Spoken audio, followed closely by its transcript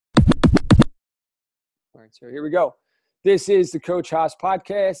All right, so here we go. This is the Coach Haas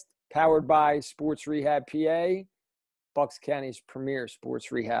podcast, powered by Sports Rehab PA, Bucks County's premier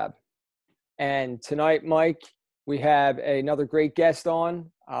sports rehab. And tonight, Mike, we have another great guest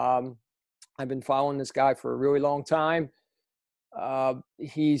on. I've been following this guy for a really long time.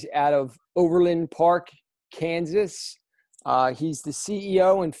 He's out of Overland Park, Kansas. He's the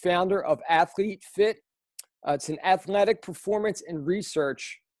CEO and founder of Athlete Fit. It's an athletic performance and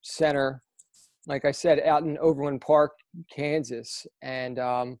research center, like I said, out in Overland Park, Kansas. And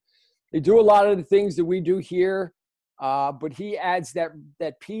they do a lot of the things that we do here, but he adds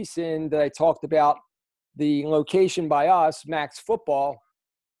that piece in that I talked about, the location by us, Max Football.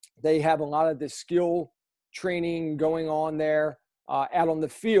 They have a lot of the skill training going on there out on the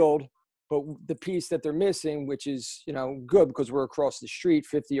field, but the piece that they're missing, which is, good because we're across the street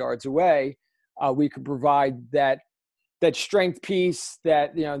 50 yards away, we could provide that strength piece,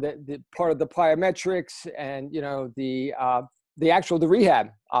 that the part of the plyometrics and the rehab,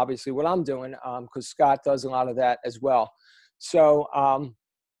 obviously what I'm doing, because Scott does a lot of that as well. So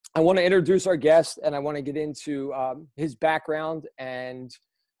I want to introduce our guest, and I want to get into his background and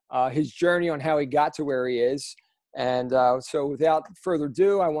his journey on how he got to where he is. And so without further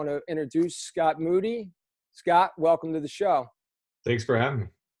ado, I want to introduce Scott Moody. Scott, welcome to the show. Thanks for having me.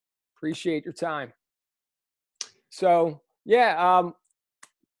 Appreciate your time. So,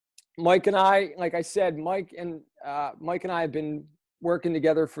 Mike and I, like I said, Mike and I have been working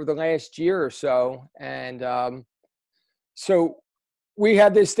together for the last year or so. And so we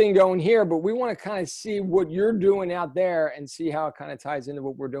have this thing going here, but we want to kind of see what you're doing out there and see how it kind of ties into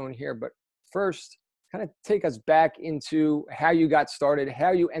what we're doing here. But first, kind of take us back into how you got started,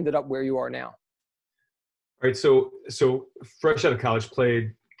 how you ended up where you are now. All right. So fresh out of college,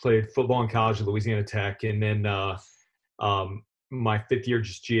 played football in college at Louisiana Tech. And then my fifth year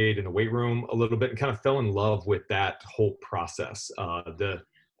just GA'd in the weight room a little bit and kind of fell in love with that whole process, the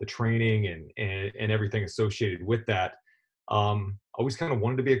training and everything associated with that. Always kind of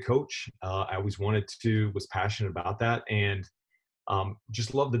wanted to be a coach. I always was passionate about that, and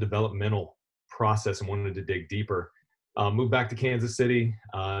just loved the developmental process and wanted to dig deeper. Moved back to Kansas City,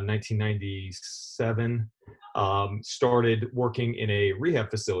 1997. Started working in a rehab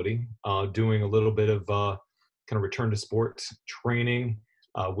facility, doing a little bit of kind of return to sport training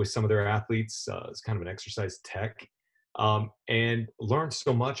with some of their athletes as kind of an exercise tech, and learned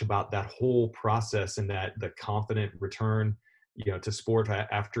so much about that whole process and the confident return, to sport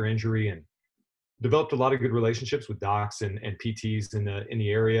after injury, and developed a lot of good relationships with docs and PTs in the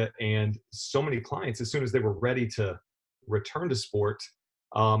area. And so many clients, as soon as they were ready to return to sport,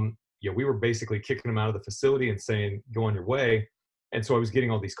 we were basically kicking them out of the facility and saying, go on your way. And so I was getting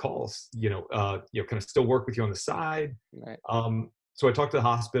all these calls, kind of still work with you on the side. Right. So I talked to the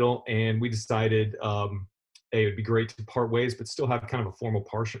hospital, and we decided, it would be great to part ways, but still have kind of a formal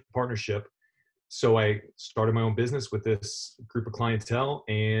partnership. So I started my own business with this group of clientele,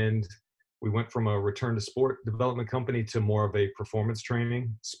 and we went from a return to sport development company to more of a performance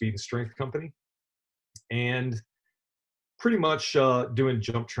training, speed and strength company. And pretty much doing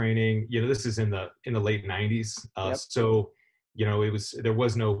jump training. This is in the late 90s. Yep. So, there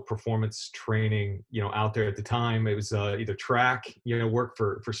was no performance training, out there at the time. It was either track, work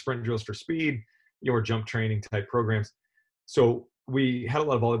for sprint drills for speed, or jump training type programs. So we had a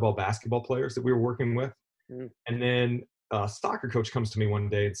lot of volleyball, basketball players that we were working with. Mm. And then a soccer coach comes to me one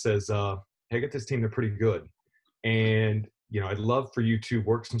day and says, hey, I got this team. They're pretty good. And, I'd love for you to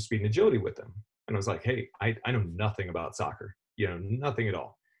work some speed and agility with them. And I was like, hey, I know nothing about soccer, nothing at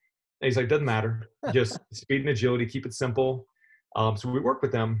all. And he's like, doesn't matter. Just speed and agility, keep it simple. So we worked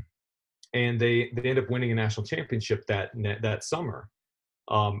with them, and they ended up winning a national championship that summer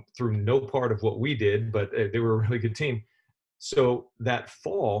through no part of what we did, but they were a really good team. So that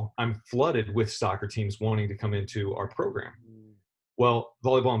fall, I'm flooded with soccer teams wanting to come into our program. Well,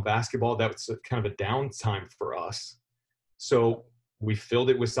 volleyball and basketball, that was kind of a downtime for us. So we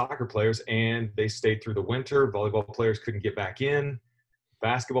filled it with soccer players, and they stayed through the winter. Volleyball players couldn't get back in.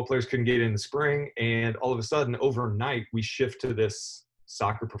 Basketball players couldn't get in the spring. And all of a sudden, overnight, we shift to this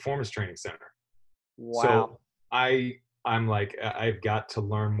soccer performance training center. Wow. So I'm like, I've got to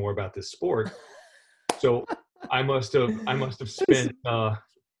learn more about this sport. So I must have spent.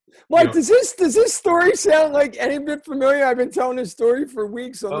 Mike, does this story sound like any bit familiar? I've been telling this story for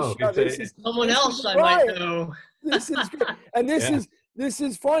weeks on the show. This is someone else I might know. This is good. And this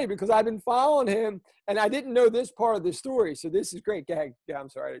is funny because I've been following him, and I didn't know this part of the story. So this is great. Go ahead. Yeah, I'm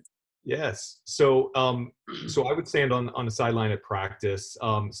sorry. Yes. So so I would stand on the sideline at practice,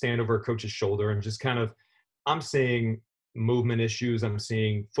 stand over a coach's shoulder, and just kind of, I'm seeing movement issues. I'm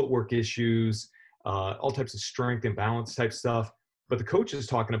seeing footwork issues. all types of strength and balance type stuff. But the coach is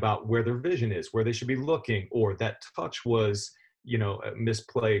talking about where their vision is, where they should be looking, or that touch was,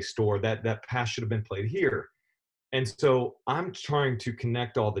 misplaced, or that pass should have been played here. And so I'm trying to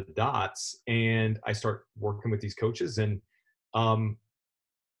connect all the dots, and I start working with these coaches, and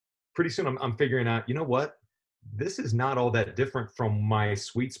pretty soon I'm figuring out, you know what, this is not all that different from my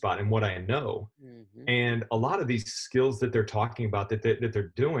sweet spot and what I know. Mm-hmm. And a lot of these skills that they're talking about that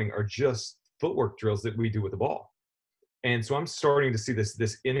they're doing are just footwork drills that we do with the ball. And so I'm starting to see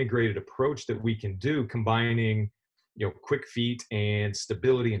this integrated approach that we can do, combining, quick feet and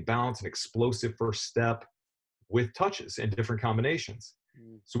stability and balance and explosive first step with touches and different combinations.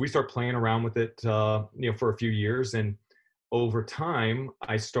 So we start playing around with it, for a few years. And over time,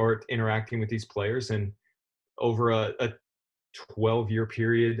 I start interacting with these players. And over a 12-year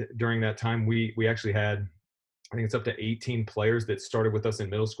period during that time, we actually had, I think it's up to 18 players that started with us in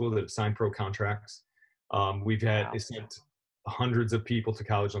middle school that have signed pro contracts. We've sent hundreds of people to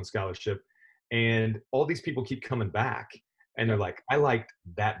college on scholarship. And all these people keep coming back. And they're like, I liked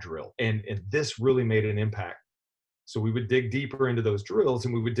that drill. And this really made an impact. So we would dig deeper into those drills,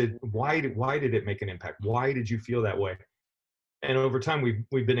 and we would why did it make an impact? Why did you feel that way? And over time,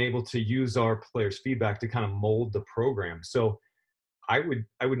 we've been able to use our players' feedback to kind of mold the program. So I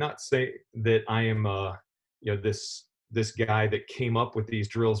would not say that I am this guy that came up with these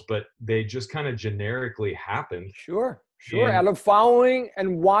drills, but they just kind of generically happened. Sure. Out of following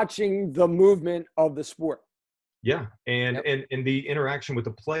and watching the movement of the sport. Yeah, and the interaction with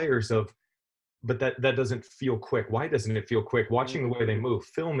the players but that doesn't feel quick. Why doesn't it feel quick? Watching the way they move,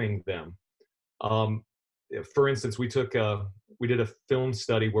 filming them. For instance, we did a film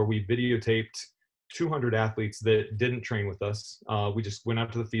study where we videotaped 200 athletes that didn't train with us. We just went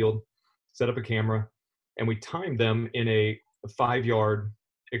out to the field, set up a camera, and we timed them in a 5-yard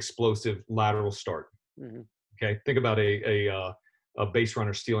explosive lateral start. Mm-hmm. Okay, think about a base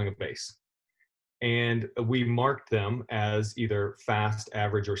runner stealing a base. And we marked them as either fast,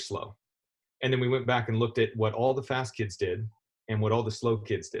 average, or slow. And then we went back and looked at what all the fast kids did and what all the slow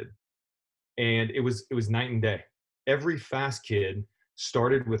kids did. And it was night and day. Every fast kid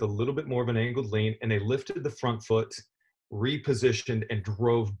started with a little bit more of an angled lean, and they lifted the front foot, repositioned, and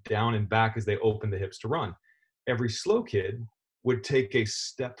drove down and back as they opened the hips to run. Every slow kid would take a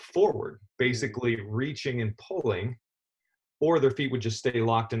step forward, basically reaching and pulling, or their feet would just stay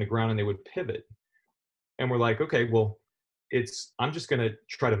locked in the ground and they would pivot. And we're like, okay, well, I'm just going to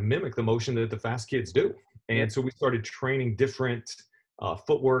try to mimic the motion that the fast kids do. And so we started training different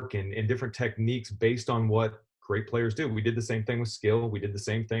footwork and different techniques based on what great players do. We did the same thing with skill. We did the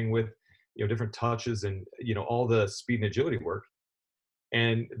same thing with, different touches and, all the speed and agility work.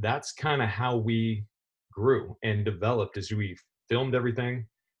 And that's kind of how we grew and developed, as we filmed everything,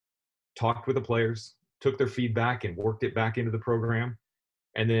 talked with the players, took their feedback and worked it back into the program,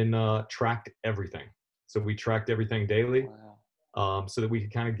 and then tracked everything. So we tracked everything daily. Wow. So that we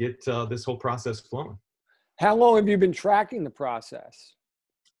could kind of get this whole process flowing. How long have you been tracking the process?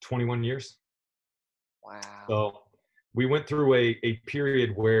 21 years. Wow. So we went through a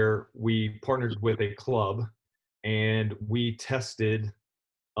period where we partnered with a club, and we tested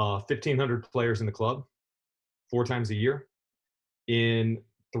 1,500 players in the club 4 times a year in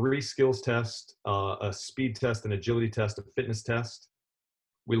 3 skills tests, a speed test, an agility test, a fitness test.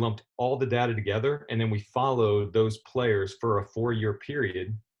 We lumped all the data together, and then we followed those players for a 4-year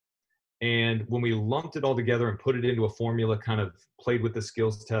period. And when we lumped it all together and put it into a formula, kind of played with the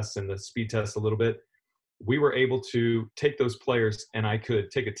skills tests and the speed tests a little bit, we were able to take those players, and I could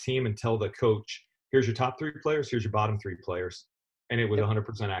take a team and tell the coach, here's your top 3 players, here's your bottom 3 players. And it was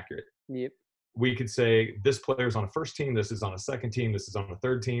 100% accurate. Yep. We could say, this player's on a first team, this is on a second team, this is on a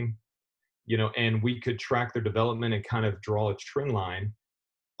third team, and we could track their development and kind of draw a trend line.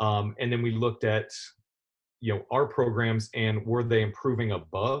 And then we looked at, our programs, and were they improving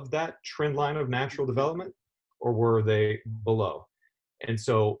above that trend line of natural development, or were they below? And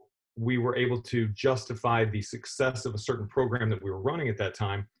so we were able to justify the success of a certain program that we were running at that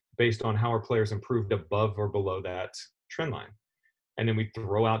time based on how our players improved above or below that trend line. And then we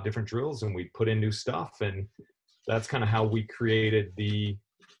throw out different drills and we put in new stuff. And that's kind of how we created the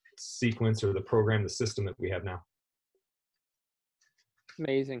sequence or the program, the system that we have now.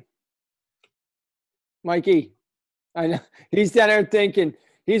 Amazing. Mikey, I know he's down there thinking.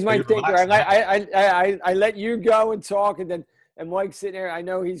 He's my thinker. I let you go and talk, and Mike's sitting there. I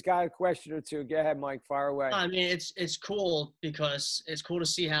know he's got a question or two. Go ahead, Mike. Fire away. I mean, it's cool because it's cool to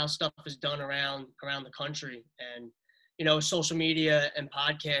see how stuff is done around the country, and social media and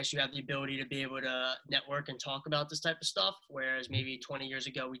podcasts. You have the ability to be able to network and talk about this type of stuff, whereas maybe 20 years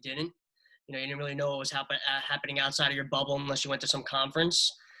ago we didn't. You didn't really know what was happening outside of your bubble unless you went to some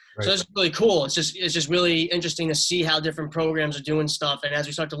conference. Right. So it's really cool. It's just really interesting to see how different programs are doing stuff. And as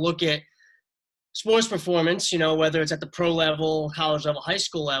we start to look at sports performance, whether it's at the pro level, college level, high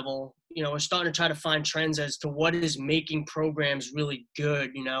school level, we're starting to try to find trends as to what is making programs really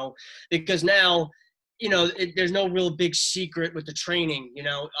good, because now, there's no real big secret with the training,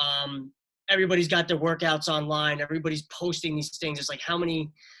 everybody's got their workouts online. Everybody's posting these things. It's like, how many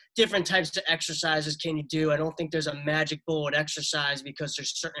different types of exercises can you do? I don't think there's a magic bullet exercise because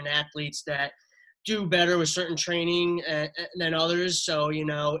there's certain athletes that do better with certain training than others. So,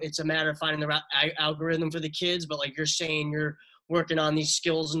 it's a matter of finding the right algorithm for the kids. But like you're saying, you're working on these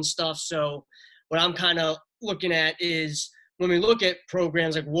skills and stuff. So what I'm kind of looking at is when we look at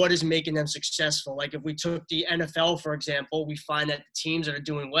programs, like what is making them successful? Like if we took the NFL, for example, we find that the teams that are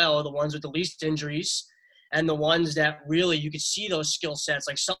doing well are the ones with the least injuries and the ones that really you could see those skill sets.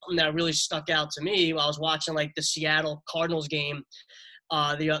 Like something that really stuck out to me while I was watching like the Seattle Cardinals game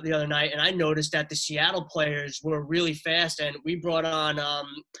the other night, and I noticed that the Seattle players were really fast, and we brought on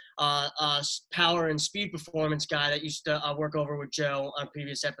power and speed performance guy that used to work over with Joe on a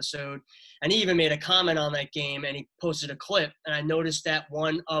previous episode, and he even made a comment on that game, and he posted a clip, and I noticed that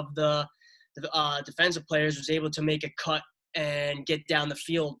one of the defensive players was able to make a cut and get down the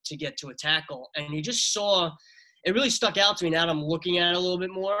field to get to a tackle, and you just saw it really stuck out to me now that I'm looking at it a little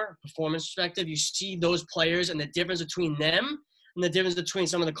bit more, performance perspective. You see those players and the difference between them and the difference between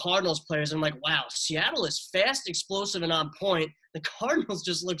some of the Cardinals players. I'm like, wow, Seattle is fast, explosive, and on point. The Cardinals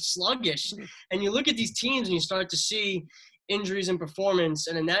just look sluggish. And you look at these teams and you start to see injuries and performance.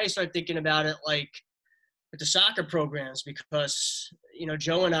 And then now you start thinking about it like with the soccer programs because,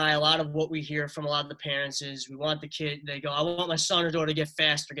 Joe and I, a lot of what we hear from a lot of the parents is we want the kid, they go, I want my son or daughter to get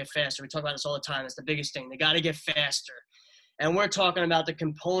faster. We talk about this all the time. It's the biggest thing. They got to get faster. And we're talking about the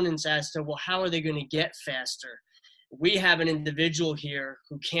components as to, well, how are they going to get faster? We have an individual here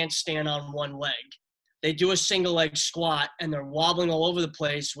who can't stand on one leg. They do a single leg squat and they're wobbling all over the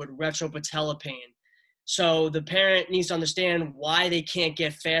place with retropatellar pain. So the parent needs to understand why they can't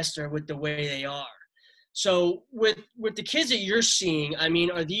get faster with the way they are. So with the kids that you're seeing, I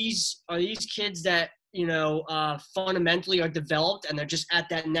mean, are these kids that, fundamentally are developed and they're just at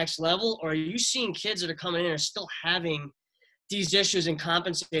that next level? Or are you seeing kids that are coming in and are still having these issues and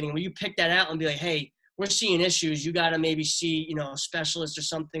compensating? Will you pick that out and be like, hey, we're seeing issues, you got to maybe see, a specialist or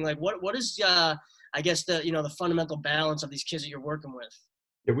something? Like what is, I guess the fundamental balance of these kids that you're working with?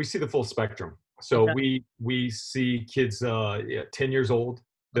 Yeah, we see the full spectrum. So Okay. we see kids 10 years old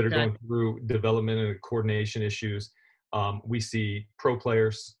that are going through development and coordination issues. We see pro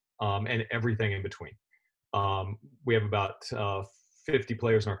players and everything in between. We have about 50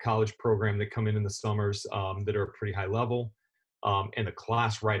 players in our college program that come in the summers that are pretty high level. And the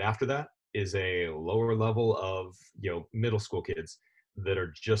class right after that is a lower level of middle school kids that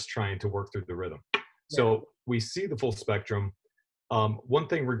are just trying to work through the rhythm. So we see the full spectrum. One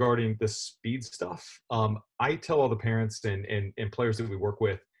thing regarding the speed stuff, I tell all the parents and players that we work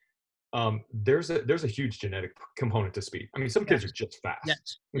with, there's a huge genetic component to speed. I mean, some kids are just fast.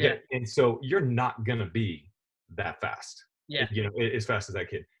 Yes. Okay. Yeah. And so you're not going to be that fast, Yeah. as fast as that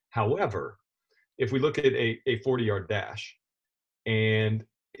kid. However, if we look at a 40-yard dash and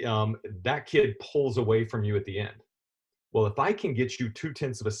that kid pulls away from you at the end. Well, if I can get you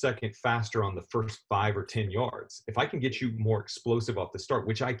 0.2 of a second faster on the first 5 or 10 yards, if I can get you more explosive off the start,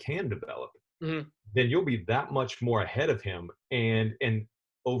 which I can develop, then you'll be that much more ahead of him. And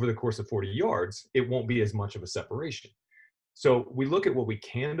over the course of 40 yards, it won't be as much of a separation. So we look at what we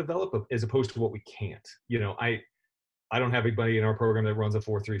can develop as opposed to what we can't. I don't have anybody in our program that runs a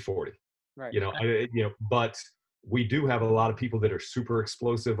 4.340. Right. But we do have a lot of people that are super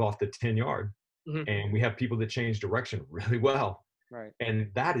explosive off the 10-yard. And we have people that change direction really well. Right.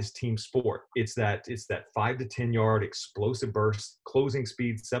 And that is team sport. It's that 5 to 10 yard explosive burst, closing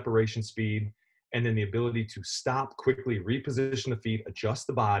speed, separation speed, and then the ability to stop quickly, reposition the feet, adjust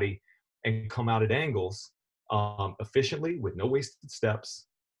the body, and come out at angles efficiently with no wasted steps.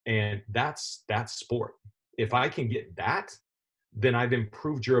 And that's sport. If I can get that, then I've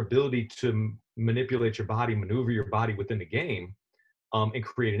improved your ability to manipulate your body, maneuver your body within the game. And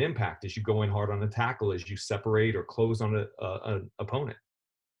create an impact as you go in hard on a tackle, as you separate or close on an opponent.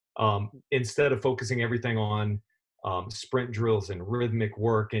 Instead of focusing everything on sprint drills and rhythmic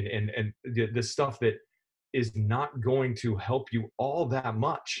work and the stuff that is not going to help you all that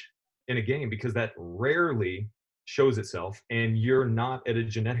much in a game, because that rarely shows itself and you're not at a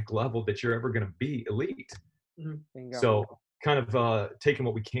genetic level that you're ever going to be elite. So kind of taking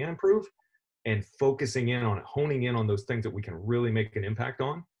what we can improve and focusing in on it, honing in on those things that we can really make an impact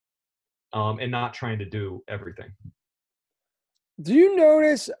on. and not trying to do everything. Do you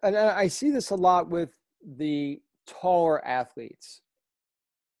notice, and I see this a lot with the taller athletes,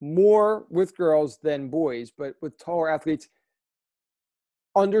 more with girls than boys, but with taller athletes,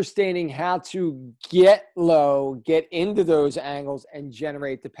 understanding how to get low, get into those angles, and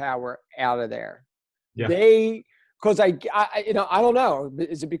generate the power out of there. Yeah. Because I don't know.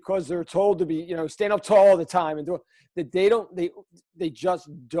 Is it because they're told to be, stand up tall all the time and that they just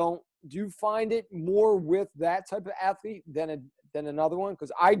don't? Do you find it more with that type of athlete than another one?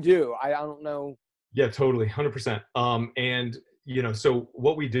 Because I do. I don't know. Yeah, totally, 100%. And so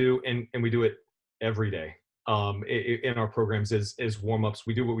what we do, and we do it every day. In our programs is warm-ups.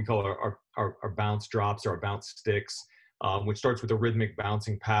 We do what we call our bounce drops or our bounce sticks, which starts with a rhythmic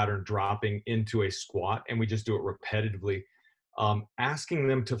bouncing pattern dropping into a squat, and we just do it repetitively, asking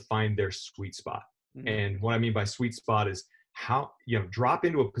them to find their sweet spot. Mm-hmm. And what I mean by sweet spot is how, drop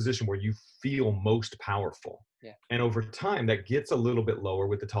into a position where you feel most powerful. Yeah. And over time, that gets a little bit lower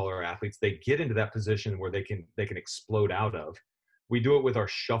with the taller athletes. They get into that position where they can explode out of. We do it with our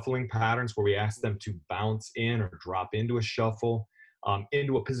shuffling patterns where we ask them to bounce in or drop into a shuffle,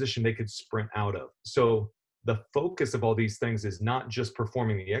 into a position they could sprint out of. So the focus of all these things is not just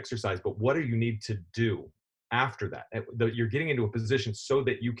performing the exercise, but what do you need to do after that? You're getting into a position so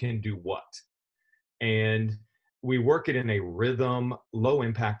that you can do what? And we work it in a rhythm, low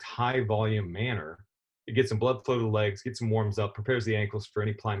impact, high volume manner. It gets some blood flow to the legs, gets some warms up, prepares the ankles for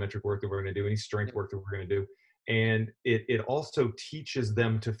any plyometric work that we're going to do, any strength work that we're going to do. And it also teaches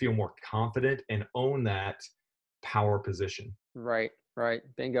them to feel more confident and own that power position. Right.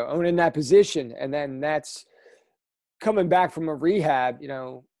 Bingo. Owning that position. And then that's coming back from a rehab,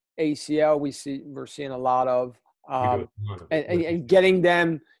 ACL, we're seeing a lot of, and getting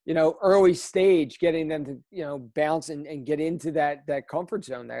them, early stage, getting them to, bounce and get into that comfort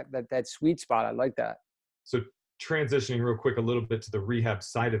zone, that sweet spot. I like that. So transitioning real quick, a little bit to the rehab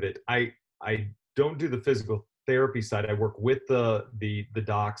side of it. I don't do the physical therapy side. I work with the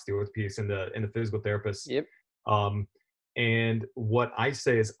docs, the orthopedics, and the physical therapists. Yep. And what I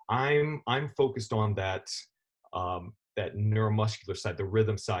say is I'm focused on that neuromuscular side, the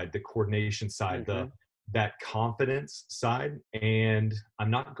rhythm side, the coordination side, mm-hmm. that confidence side. And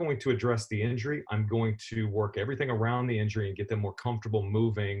I'm not going to address the injury. I'm going to work everything around the injury and get them more comfortable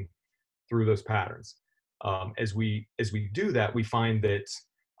moving through those patterns. As we do that, we find that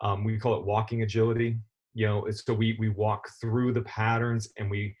we call it walking agility. So we walk through the patterns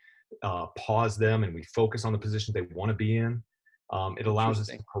and we pause them and we focus on the position they want to be in. It allows us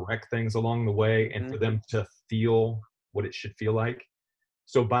to correct things along the way and for them to feel what it should feel like.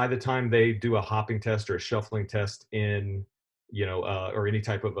 So by the time they do a hopping test or a shuffling test in, or any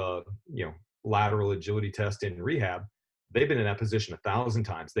type of lateral agility test in rehab, they've been in that position 1,000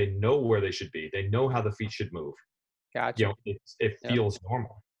 times. They know where they should be. They know how the feet should move. Gotcha. It feels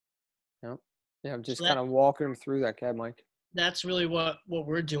normal. Yep. Yeah, I'm just kind of walking them through that, Mike. That's really what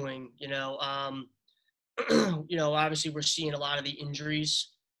we're doing. Obviously we're seeing a lot of the injuries,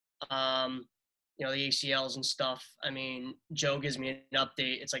 the ACLs and stuff. I mean, Joe gives me an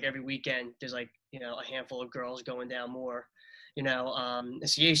update. It's like every weekend there's like, a handful of girls going down more.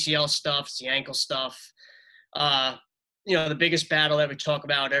 It's the ACL stuff, it's the ankle stuff. The biggest battle that we talk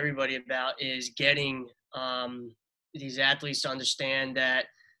about, everybody about, is getting these athletes to understand that,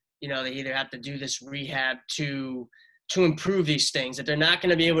 they either have to do this rehab to improve these things, that they're not going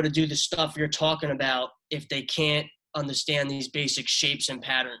to be able to do the stuff you're talking about if they can't understand these basic shapes and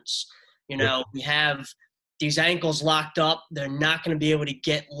patterns. We have these ankles locked up. They're not going to be able to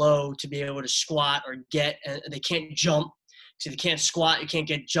get low to be able to squat or they can't jump. So they can't squat, you can't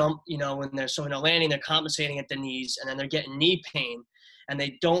get jump, when they're landing, they're compensating at the knees, and then they're getting knee pain. And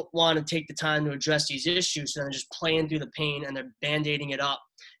they don't want to take the time to address these issues, so they're just playing through the pain and they're band-aiding it up,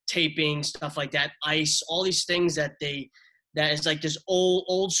 taping, stuff like that, ice, all these things that is like this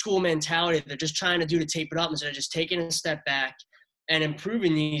old school mentality that they're just trying to do to tape it up instead of just taking a step back and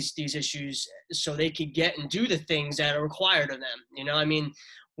improving these issues so they could get and do the things that are required of them.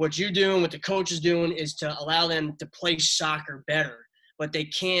 What you're doing, what the coach is doing, is to allow them to play soccer better, but they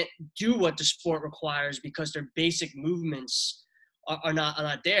can't do what the sport requires because their basic movements are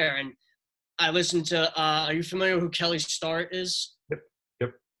not there. And I listened to, are you familiar with who Kelly Starrett is?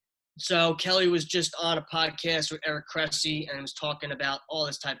 Yep. So Kelly was just on a podcast with Eric Cressy and was talking about all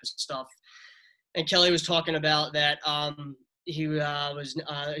this type of stuff. And Kelly was talking about that he was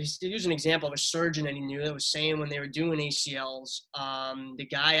an example of a surgeon that he knew that was saying when they were doing ACLs, the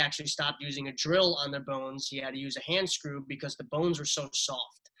guy actually stopped using a drill on their bones. He had to use a hand screw because the bones were so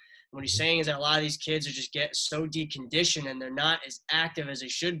soft. And what he's saying is that a lot of these kids are just get so deconditioned and they're not as active as they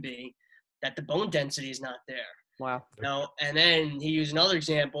should be that the bone density is not there. Wow. And then he used another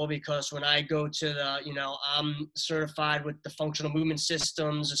example, because when I go to I'm certified with the functional movement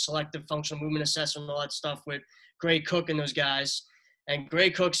systems, the selective functional movement assessment, all that stuff with Gray Cook and those guys. And Gray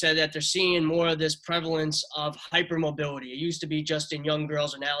Cook said that they're seeing more of this prevalence of hypermobility. It used to be just in young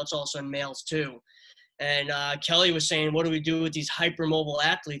girls, and now it's also in males too. And Kelly was saying, what do we do with these hypermobile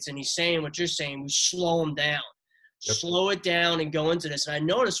athletes? And he's saying what you're saying, we slow them down. Yep. Slow it down and go into this. And I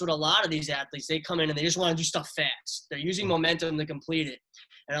noticed with a lot of these athletes, they come in and they just want to do stuff fast. They're using momentum to complete it.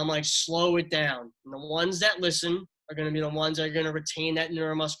 And I'm like, slow it down. And the ones that listen are going to be the ones that are going to retain that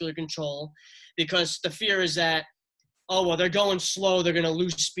neuromuscular control, because the fear is that, oh, well, they're going slow, they're going to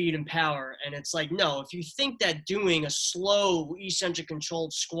lose speed and power. And it's like, no, if you think that doing a slow eccentric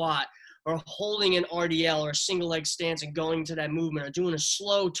controlled squat or holding an RDL or a single leg stance and going to that movement, or doing a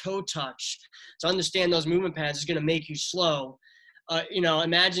slow toe touch to understand those movement patterns is going to make you slow.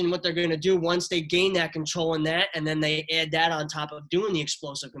 Imagine what they're going to do once they gain that control in that, and then they add that on top of doing the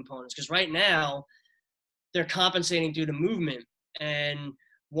explosive components. Because right now, they're compensating through the movement. And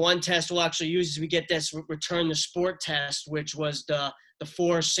one test we'll actually use is we get this return to sport test, which was the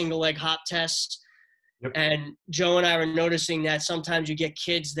 4 single leg hop tests. Yep. And Joe and I were noticing that sometimes you get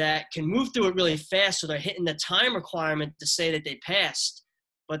kids that can move through it really fast, so they're hitting the time requirement to say that they passed,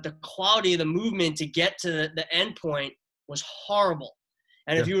 but the quality of the movement to get to the end point was horrible.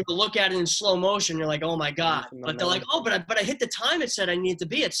 And if you were to look at it in slow motion, you're like, oh my God. But they're like, oh, but I hit the time it said I needed to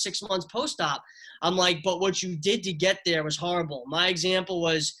be at 6 months post-op. I'm like, but what you did to get there was horrible. My example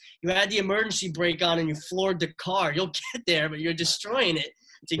was, you had the emergency brake on and you floored the car. You'll get there, but you're destroying it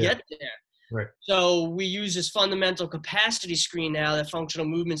to get there. Right. So we use this fundamental capacity screen now that Functional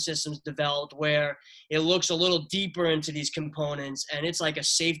Movement Systems developed, where it looks a little deeper into these components, and it's like a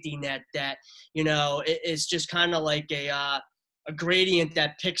safety net that, it's just kind of like a gradient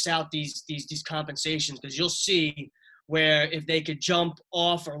that picks out these compensations, because you'll see where if they could jump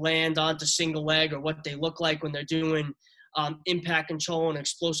off or land onto single leg, or what they look like when they're doing impact control and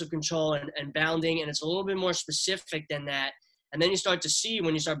explosive control and bounding, and it's a little bit more specific than that. And then you start to see,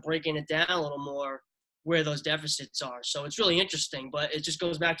 when you start breaking it down a little more, where those deficits are. So it's really interesting, but it just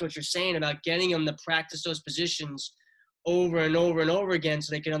goes back to what you're saying about getting them to practice those positions over and over and over again,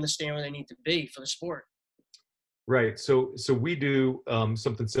 so they can understand where they need to be for the sport. Right. So we do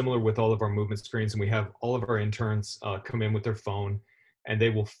something similar with all of our movement screens, and we have all of our interns come in with their phone, and they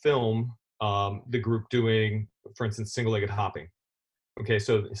will film the group doing, for instance, single-legged hopping. Okay,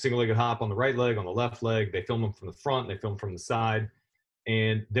 so single-legged hop on the right leg, on the left leg. They film them from the front, they film from the side,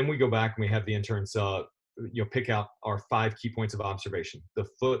 and then we go back and we have the interns, pick out our 5 key points of observation: the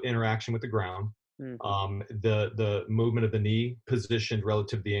foot interaction with the ground, the movement of the knee positioned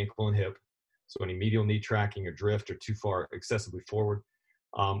relative to the ankle and hip. So any medial knee tracking or drift or too far excessively forward.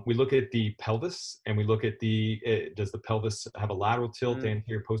 We look at the pelvis, and we look at does the pelvis have a lateral tilt,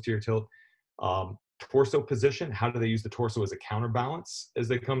 anterior, posterior tilt? Torso position, how do they use the torso as a counterbalance as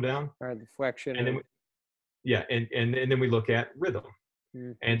they come down? Or the flexion. And then and then we look at rhythm.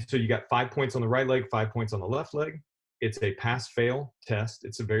 And so you got 5 points on the right leg, 5 points on the left leg. It's a pass-fail test.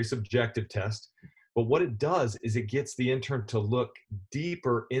 It's a very subjective test. But what it does is it gets the intern to look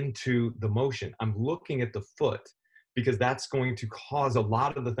deeper into the motion. I'm looking at the foot, because that's going to cause a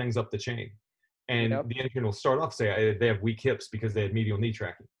lot of the things up the chain. And the intern will start off, say, they have weak hips because they had medial knee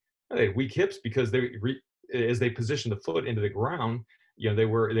tracking. They had weak hips because as they positioned the foot into the ground, they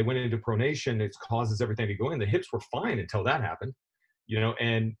went into pronation. It causes everything to go in. The hips were fine until that happened,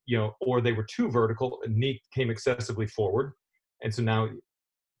 or they were too vertical. Knee came excessively forward, and so now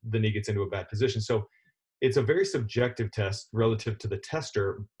the knee gets into a bad position. So it's a very subjective test relative to the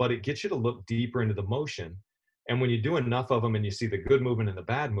tester, but it gets you to look deeper into the motion. And when you do enough of them and you see the good movement and the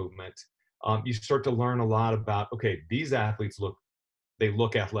bad movement, you start to learn a lot about, okay, these athletes look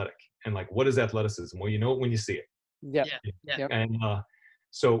athletic. And like, what is athleticism? Well, you know it when you see it. Yeah. And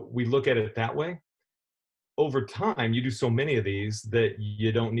so we look at it that way. Over time, you do so many of these that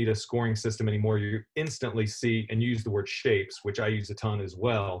you don't need a scoring system anymore. You instantly see, and you use the word shapes, which I use a ton as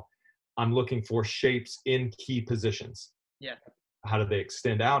well. I'm looking for shapes in key positions. Yeah. How do they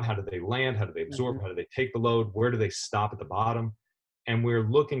extend out? How do they land? How do they absorb? How do they take the load? Where do they stop at the bottom? And we're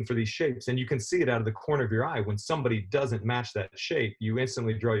looking for these shapes, and you can see it out of the corner of your eye. When somebody doesn't match that shape, you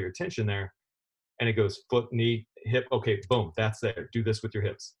instantly draw your attention there, and it goes foot, knee, hip. Okay, boom, that's there. Do this with your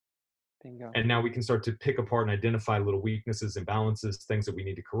hips. Bingo. And now we can start to pick apart and identify little weaknesses, imbalances, things that we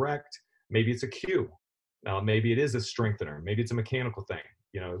need to correct. Maybe it's a cue. Maybe it is a strengthener. Maybe it's a mechanical thing.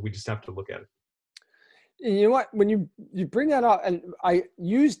 We just have to look at it. You know what? When you bring that up, and I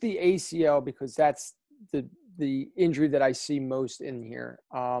use the ACL because that's the the injury that I see most in here.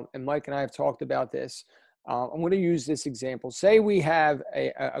 And Mike and I have talked about this. I'm going to use this example. Say we have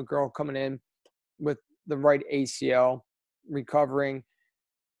a girl coming in with the right ACL, recovering.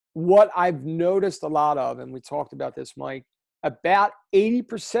 What I've noticed a lot of, and we talked about this, Mike, about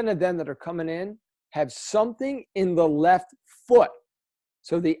 80% of them that are coming in have something in the left foot.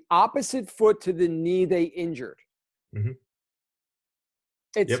 So the opposite foot to the knee they injured. Mm-hmm.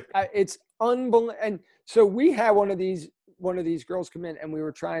 It's unbelievable. And so we had one of these girls come in, and we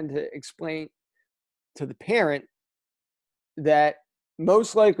were trying to explain to the parent that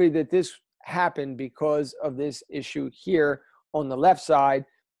most likely that this happened because of this issue here on the left side.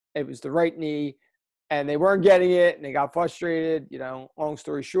 It was the right knee, and they weren't getting it, and they got frustrated. Long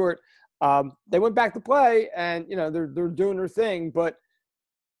story short, they went back to play, and they're doing their thing. But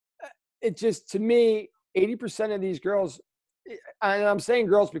it just, to me, 80% of these girls, and I'm saying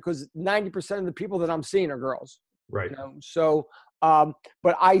girls because 90% of the people that I'm seeing are girls. Right. So,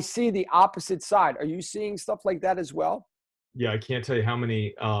 but I see the opposite side. Are you seeing stuff like that as well? Yeah, I can't tell you how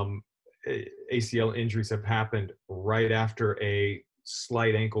many ACL injuries have happened right after a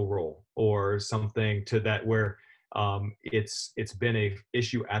slight ankle roll or something to that, where it's been a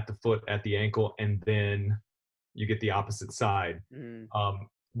issue at the foot, at the ankle, and then you get the opposite side.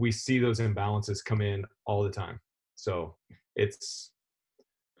 We see those imbalances come in all the time. So it's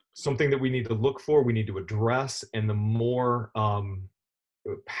something that we need to look for, we need to address, and the more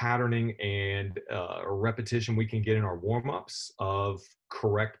patterning and repetition we can get in our warm-ups of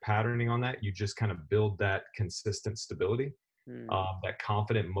correct patterning on that, you just kind of build that consistent stability, that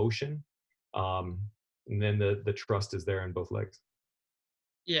confident motion, and then the trust is there in both legs.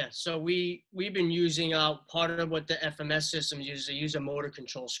 Yeah, so we've been using part of what the FMS system uses. They use a motor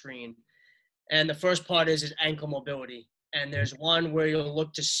control screen, and the first part is ankle mobility. And there's one where you'll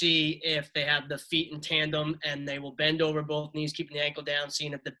look to see if they have the feet in tandem, and they will bend over both knees, keeping the ankle down,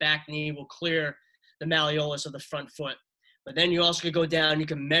 seeing if the back knee will clear the malleolus of the front foot. But then you also could go down, you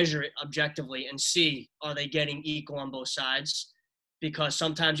can measure it objectively and see, are they getting equal on both sides? Because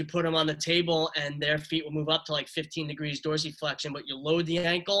sometimes you put them on the table and their feet will move up to like 15 degrees dorsiflexion, but you load the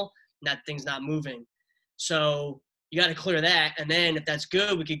ankle and that thing's not moving. So you got to clear that. And then if that's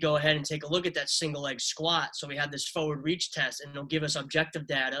good, we could go ahead and take a look at that single leg squat. So we have this forward reach test, and it'll give us objective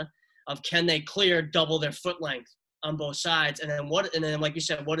data of can they clear double their foot length on both sides. And then like you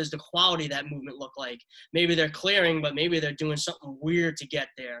said, what does the quality of that movement look like? Maybe they're clearing, but maybe they're doing something weird to get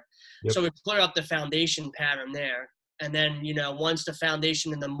there. Yep. So we clear up the foundation pattern there. And then, once the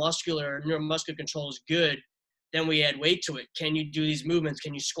foundation and the neuromuscular control is good, then we add weight to it. Can you do these movements?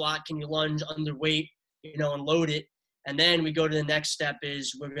 Can you squat? Can you lunge under weight, and load it? And then we go to the next step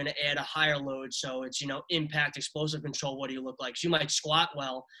is we're going to add a higher load. So it's, impact, explosive control. What do you look like? So you might squat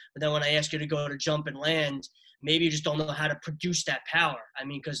well, but then when I ask you to go to jump and land, maybe you just don't know how to produce that power. I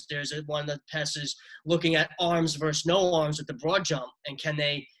mean, because there's one of the tests is looking at arms versus no arms with the broad jump. And can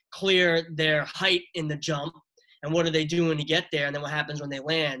they clear their height in the jump? And what are they doing to get there? And then what happens when they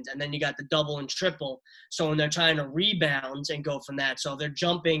land? And then you got the double and triple. So when they're trying to rebound and go from that. So if they're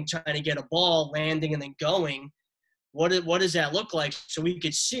jumping, trying to get a ball, landing, and then going, what does that look like? So we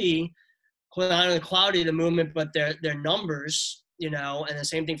could see not only the quality of the movement, but their numbers, and the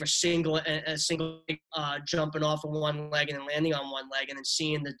same thing for single jumping off of one leg and then landing on one leg, and then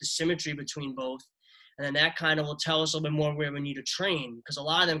seeing the symmetry between both. And then that kind of will tell us a little bit more where we need to train, because a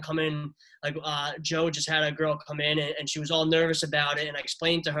lot of them come in, like Joe just had a girl come in and she was all nervous about it. And I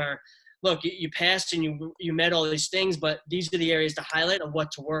explained to her, look, you passed and you met all these things, but these are the areas to highlight of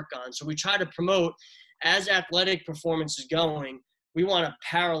what to work on. So we try to promote, as athletic performance is going, we want to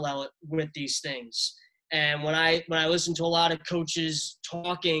parallel it with these things. And when I listen to a lot of coaches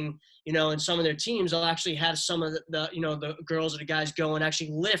talking, in some of their teams, they'll actually have some of the girls or the guys go and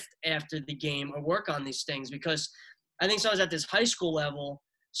actually lift after the game or work on these things, because I think sometimes at this high school level,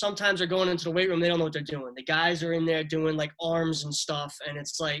 sometimes they're going into the weight room, they don't know what they're doing. The guys are in there doing like arms and stuff, and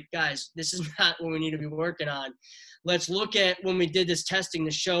it's like, guys, this is not what we need to be working on. Let's look at when we did this testing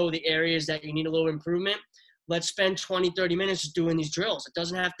to show the areas that you need a little improvement. Let's spend 20, 30 minutes just doing these drills. It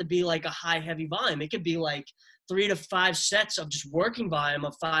doesn't have to be like a high, heavy volume. It could be like 3 to 5 sets of just working volume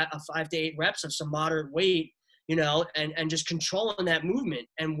of 5 to 8 reps of some moderate weight, and just controlling that movement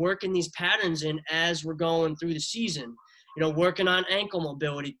and working these patterns in as we're going through the season, working on ankle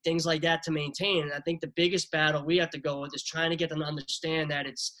mobility, things like that to maintain. And I think the biggest battle we have to go with is trying to get them to understand that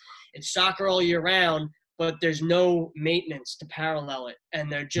it's soccer all year round, but there's no maintenance to parallel it,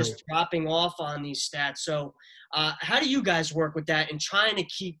 and they're just dropping off on these stats. So how do you guys work with that and trying to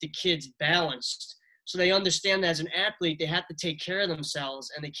keep the kids balanced so they understand that as an athlete, they have to take care of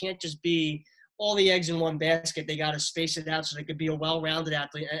themselves and they can't just be all the eggs in one basket. They got to space it out so they could be a well-rounded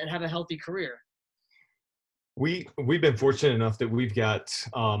athlete and have a healthy career. We've been fortunate enough that we've got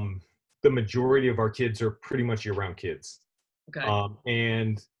the majority of our kids are pretty much year-round kids. Okay.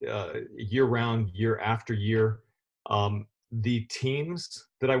 And year-round, year after year, the teams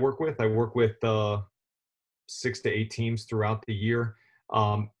that I work with 6 to 8 teams throughout the year.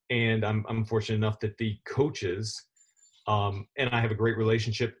 And I'm fortunate enough that the coaches and I have a great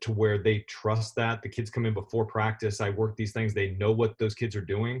relationship to where they trust that. The kids come in before practice. I work these things. They know what those kids are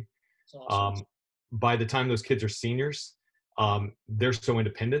doing. That's awesome. By the time those kids are seniors, they're so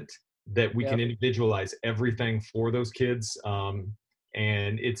independent that we can individualize everything for those kids.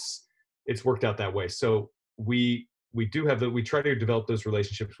 And it's worked out that way. So we try to develop those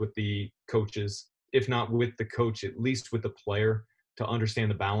relationships with the coaches, if not with the coach, at least with the player, to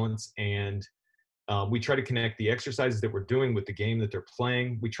understand the balance. And we try to connect the exercises that we're doing with the game that they're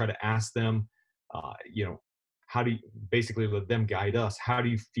playing. We try to ask them, how do you basically let them guide us? How do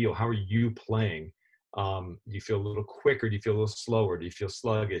you feel? How are you playing? Do you feel a little quicker? Do you feel a little slower? Do you feel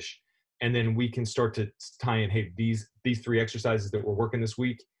sluggish? And then we can start to tie in, hey, these 3 exercises that we're working this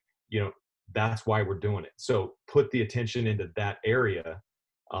week, that's why we're doing it. So put the attention into that area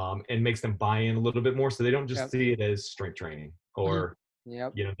and makes them buy in a little bit more, so they don't just see it as strength training or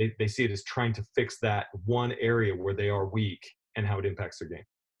they see it as trying to fix that one area where they are weak and how it impacts their game.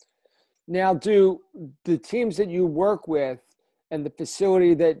 Now, do the teams that you work with and the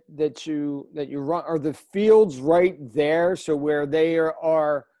facility that you run, are the fields right there? So where they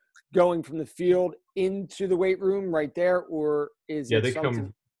are going from the field into the weight room right there, or is it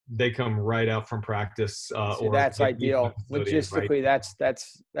something? They come right out from practice. See, that's ideal. Logistically,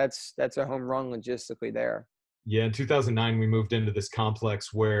 that's a home run logistically there. Yeah, in 2009, we moved into this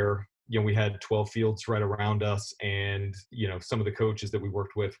complex where, we had 12 fields right around us. And, some of the coaches that we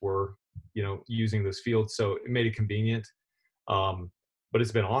worked with were, using those fields. So it made it convenient. But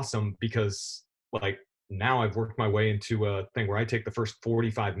it's been awesome because, now I've worked my way into a thing where I take the first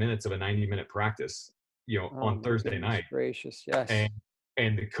 45 minutes of a 90-minute practice, on Thursday night. Gracious, yes.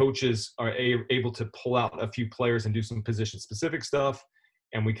 And the coaches are able to pull out a few players and do some position-specific stuff.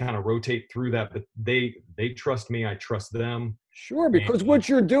 And we kind of rotate through that, but they trust me. I trust them. Sure, because what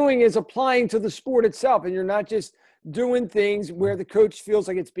you're doing is applying to the sport itself, and you're not just doing things where the coach feels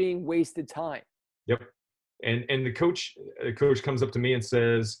like it's being wasted time. Yep. And the coach comes up to me and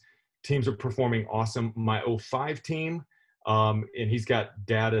says, teams are performing awesome. My 05 team, and he's got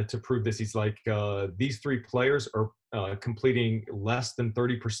data to prove this. He's like, these 3 players are completing less than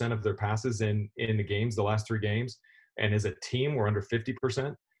 30% of their passes in the games, the last 3 games. And as a team, we're under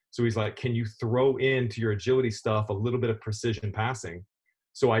 50%. So he's like, can you throw into your agility stuff a little bit of precision passing?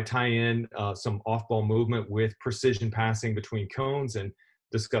 So I tie in some off-ball movement with precision passing between cones and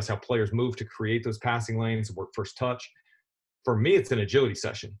discuss how players move to create those passing lanes, work first touch. For me, it's an agility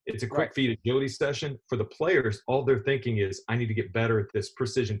session. It's a quick feed agility session. For the players, all they're thinking is, I need to get better at this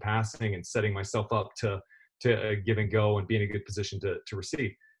precision passing and setting myself up to give and go and be in a good position to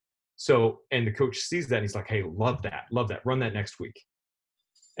receive. So, and the coach sees that and he's like, hey, love that, run that next week.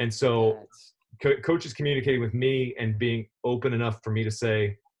 And so coach is communicating with me and being open enough for me to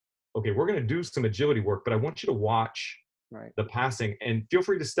say, okay, we're going to do some agility work, but I want you to watch the passing and feel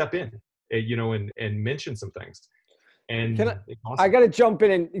free to step in, and mention some things. And I got to jump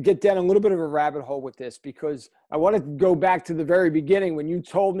in and get down a little bit of a rabbit hole with this, because I want to go back to the very beginning when you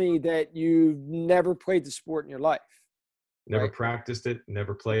told me that you never played the sport in your life. Never practiced it,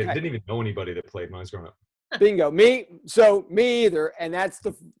 never played. Okay. Didn't even know anybody that played when I was growing up. Bingo. Me either. And that's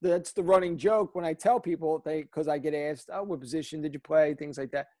the running joke when I tell people, because I get asked, oh, what position did you play? Things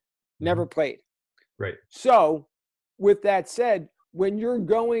like that. Never played. Right. So with that said, when you're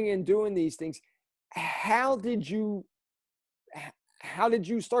going and doing these things, how did you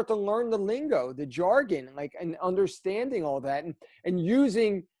start to learn the lingo, the jargon, and understanding all that and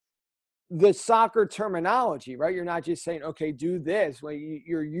using the soccer terminology, right? You're not just saying, okay, do this. Well,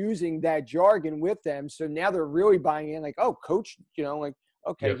 you're using that jargon with them. So now they're really buying in, like, oh, coach,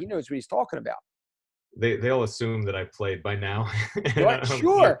 okay, he knows what he's talking about. They'll assume that I played by now. Right,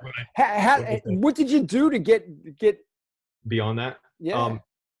 sure. What did you do to get beyond that? Yeah.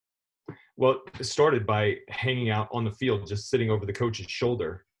 Well, it started by hanging out on the field, just sitting over the coach's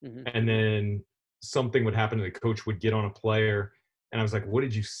shoulder. Mm-hmm. And then something would happen and the coach would get on a player. And I was like, what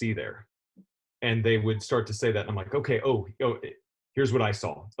did you see there? And they would start to say that. And I'm like, okay, here's what I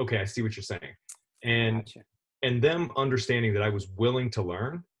saw. Okay, I see what you're saying. And Gotcha. And them understanding that I was willing to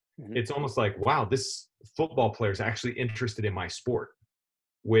learn, it's almost like, wow, this football player is actually interested in my sport,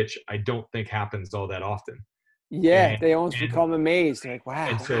 which I don't think happens all that often. Yeah, they almost become amazed. They're like, wow.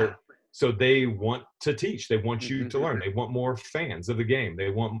 And so So they want to teach. They want you to Mhm. learn. They want more fans of the game. They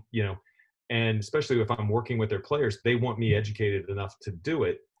want, and especially if I'm working with their players, they want me educated enough to do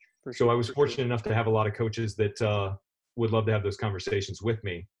it. For So sure. I was fortunate enough to have a lot of coaches that would love to have those conversations with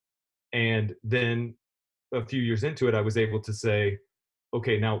me. And then a few years into it, I was able to say,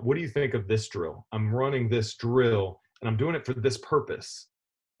 okay, now what do you think of this drill? I'm running this drill and I'm doing it for this purpose.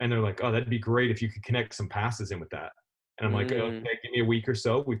 And they're like, oh, that'd be great if you could connect some passes in with that. And I'm like, Mm. okay, give me a week or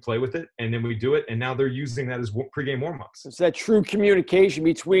so. We play with it and then we do it. And now they're using that as pregame warmups. It's that true communication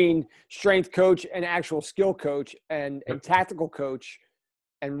between strength coach and actual skill coach and tactical coach,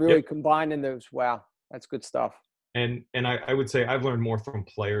 and really combining those. Wow, that's good stuff. And I would say I've learned more from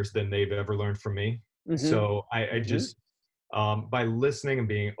players than they've ever learned from me. Mhm. So I Mhm. just, by listening and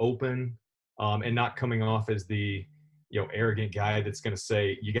being open, and not coming off as the, arrogant guy that's going to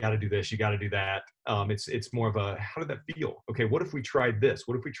say, you got to do this, you got to do that. It's more of a, how did that feel? Okay, what if we tried this?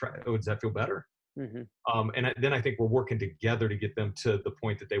 What if we tried, oh, does that feel better? Mhm. Then I think we're working together to get them to the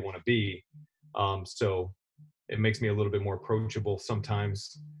point that they want to be. So it makes me a little bit more approachable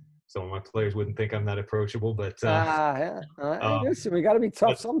sometimes. Some of my players wouldn't think I'm that approachable, but Yeah. um, Listen, we got to be tough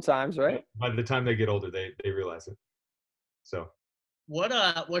but- sometimes, right? by the time they get older, they realize it. So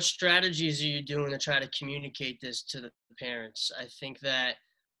What strategies are you doing to try to communicate this to the parents? I think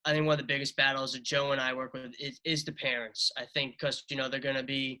one of the biggest battles that Joe and I work with is the parents. I think because they're going to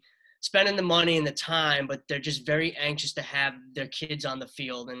be spending the money and the time, but they're just very anxious to have their kids on the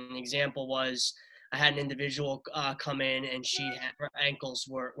field. And an example was I had an individual come in and her ankles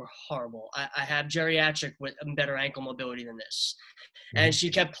were horrible. I have geriatric with better ankle mobility than this. And she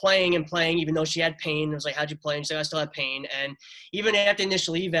kept playing and playing, even though she had pain. I was like, how'd you play? And she said, I still have pain. And even after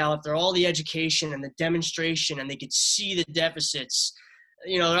initial eval, after all the education and the demonstration, and they could see the deficits,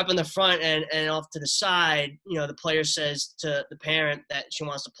 they're up in the front and off to the side, the player says to the parent that she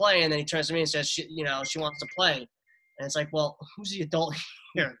wants to play. And then he turns to me and says, she wants to play. And it's like, well, who's the adult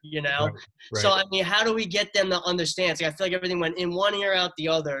here, Right. So, I mean, how do we get them to understand? I feel like everything went in one ear, out the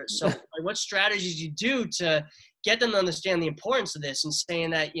other. So like, what strategies you do to get them to understand the importance of this and saying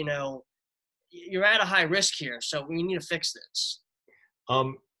that, you're at a high risk here, so we need to fix this.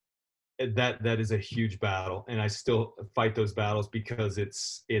 That is a huge battle, and I still fight those battles because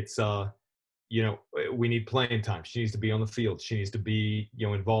it's we need playing time. She needs to be on the field. She needs to be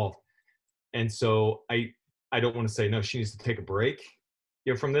involved. And so I don't want to say no, she needs to take a break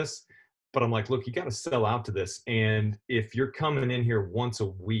from this, but I'm like, look, you got to sell out to this. And if you're coming in here once a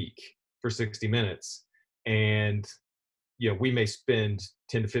week for 60 minutes and we may spend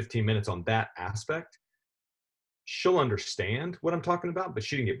 10 to 15 minutes on that aspect, she'll understand what I'm talking about, but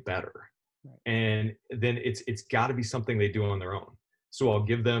she can get better. Right. And then it's got to be something they do on their own. So I'll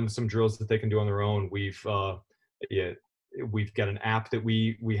give them some drills that they can do on their own. We've got an app that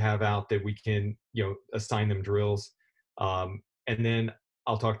we have out that we can assign them drills, and then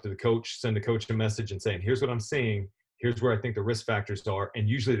I'll talk to the coach, send the coach a message and saying, here's what I'm seeing, here's where I think the risk factors are. And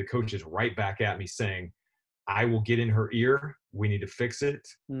usually the coach is right back at me saying, I will get in her ear, we need to fix it.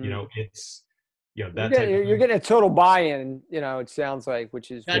 It's that you're getting a total buy-in, it sounds like,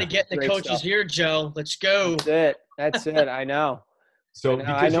 which is got to get the coach's ear, Joe. Let's go. That's it. I know. So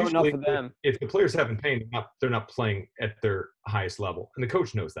I know enough of them. If the player's having pain, they're not playing at their highest level, and the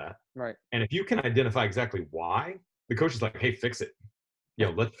coach knows that. Right. And if you can identify exactly why, the coach is like, "Hey, fix it.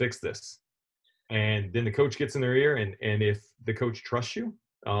 Let's fix this." And then the coach gets in their ear, and if the coach trusts you,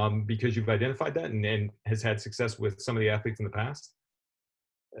 because you've identified that and has had success with some of the athletes in the past,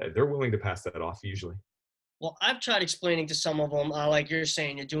 they're willing to pass that off usually. Well, I've tried explaining to some of them, like you're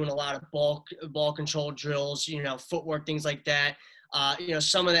saying, you're doing a lot of ball control drills, footwork, things like that.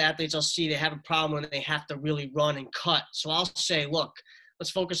 Some of the athletes I'll see, they have a problem when they have to really run and cut. So I'll say, look,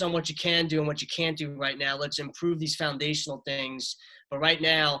 let's focus on what you can do and what you can't do right now. Let's improve these foundational things. But right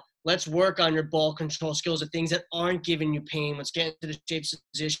now, let's work on your ball control skills, the things that aren't giving you pain. Let's get into the shapes and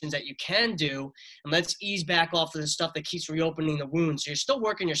positions that you can do. And let's ease back off of the stuff that keeps reopening the wounds. So you're still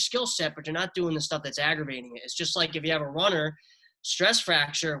working your skill set, but you're not doing the stuff that's aggravating it. It's just like if you have a runner, stress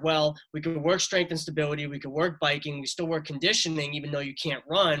fracture, well, we can work strength and stability. We can work biking. We still work conditioning, even though you can't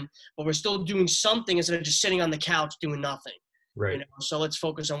run. But we're still doing something instead of just sitting on the couch doing nothing. Right. So let's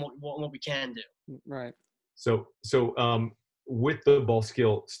focus on what we can do. Right. So with the ball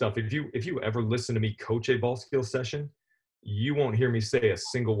skill stuff, if you ever listen to me coach a ball skill session, you won't hear me say a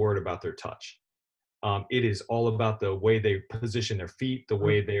single word about their touch. It is all about the way they position their feet, the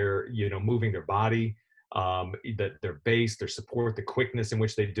way they're moving their body, their base, their support, the quickness in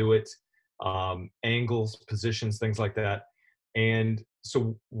which they do it, angles, positions, things like that. And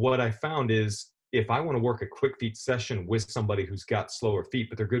so what I found is if I want to work a quick feet session with somebody who's got slower feet,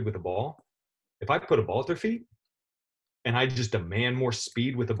 but they're good with the ball, if I put a ball at their feet and I just demand more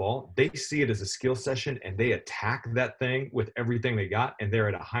speed with the ball, they see it as a skill session and they attack that thing with everything they got. And they're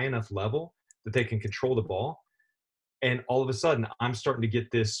at a high enough level that they can control the ball. And all of a sudden, I'm starting to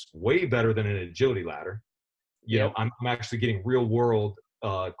get this way better than an agility ladder. I'm actually getting real world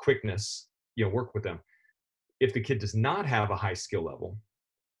quickness, work with them. If the kid does not have a high skill level,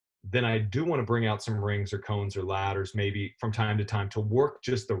 then I do want to bring out some rings or cones or ladders maybe from time to time to work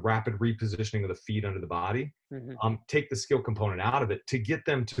just the rapid repositioning of the feet under the body. Take the skill component out of it to get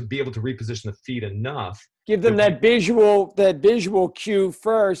them to be able to reposition the feet enough. Give them that visual cue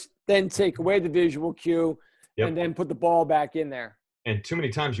first, then take away the visual cue, and then put the ball back in there. And too many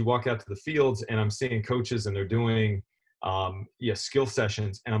times you walk out to the fields and I'm seeing coaches and they're doing skill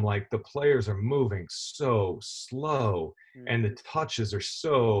sessions, and I'm like, the players are moving so slow and the touches are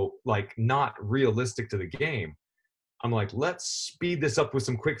so like not realistic to the game. I'm like, let's speed this up with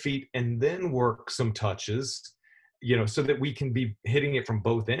some quick feet and then work some touches, so that we can be hitting it from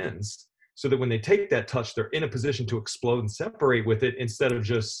both ends, so that when they take that touch, they're in a position to explode and separate with it instead of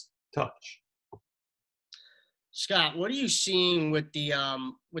just touch. Scott, what are you seeing with the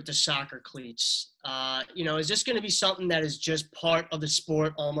soccer cleats? Is this going to be something that is just part of the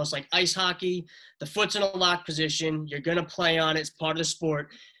sport, almost like ice hockey? The foot's in a locked position. You're going to play on it. It's part of the sport.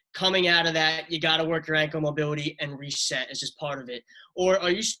 Coming out of that, you got to work your ankle mobility and reset. It's just part of it. Or are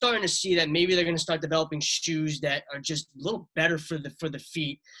you starting to see that maybe they're going to start developing shoes that are just a little better for the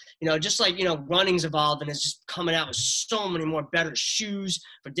feet? Just like, running's evolved and it's just coming out with so many more better shoes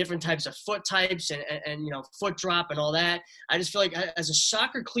for different types of foot types and foot drop and all that. I just feel like as a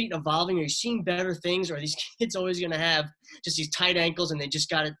soccer cleat evolving, are you seeing better things, or are these kids always going to have just these tight ankles and they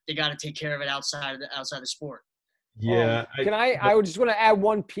got to take care of it outside of the sport? Yeah. I would just want to add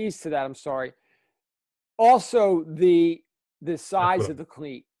one piece to that. I'm sorry. Also, the size of the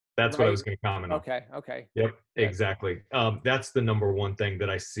cleat. That's what I was going to comment on. Okay. Yep, exactly. That's the number one thing that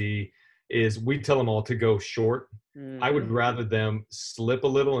I see is we tell them all to go short. I would rather them slip a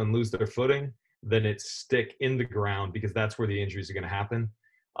little and lose their footing than it stick in the ground, because that's where the injuries are going to happen.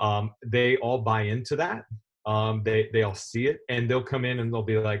 They all buy into that. They all see it, and they'll come in and they'll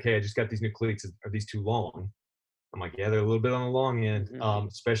be like, hey, I just got these new cleats. Are these too long? I'm like, yeah, they're a little bit on the long end,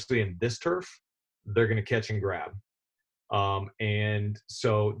 especially in this turf. They're going to catch and grab. And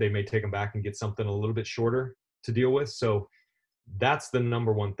so they may take them back and get something a little bit shorter to deal with. So that's the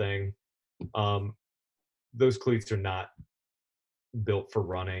number one thing. Those cleats are not built for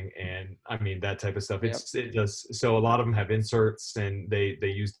running, and I mean that type of stuff. It does. So a lot of them have inserts and they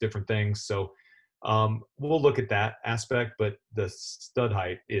use different things. So we'll look at that aspect, but the stud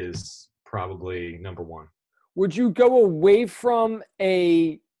height is probably number one. Would you go away from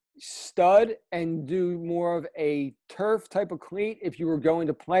a stud and do more of a turf type of cleat if you were going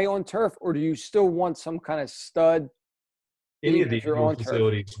to play on turf, or do you still want some kind of stud? Any of the indoor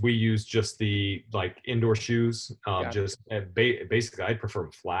facilities, we use just the indoor shoes. Basically, I'd prefer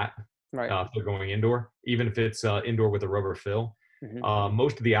them flat if they're going indoor, even if it's indoor with a rubber fill.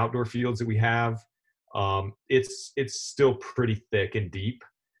 Most of the outdoor fields that we have, it's still pretty thick and deep,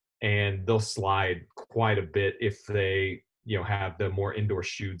 and they'll slide quite a bit if they have the more indoor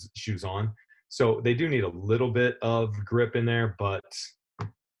shoes on. So they do need a little bit of grip in there, but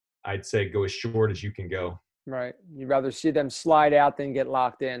I'd say go as short as you can go. Right. You'd rather see them slide out than get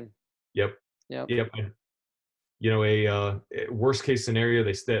locked in. Yep. A worst case scenario,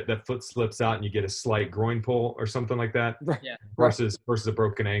 that foot slips out and you get a slight groin pull or something like that. Yeah. Versus a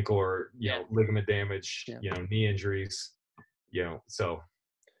broken ankle or ligament damage, knee injuries, so.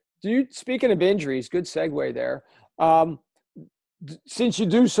 Speaking of injuries, good segue there. Since you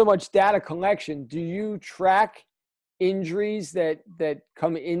do so much data collection, do you track injuries that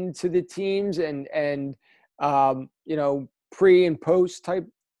come into the teams and pre and post type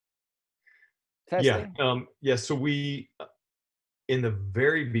testing? So we, in the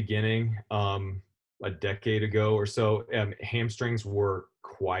very beginning, a decade ago or so, hamstrings were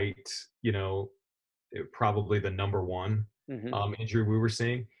quite, probably the number one injury we were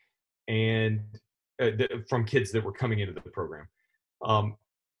seeing, and from kids that were coming into the program.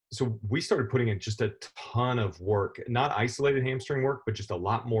 So we started putting in just a ton of work, not isolated hamstring work, but just a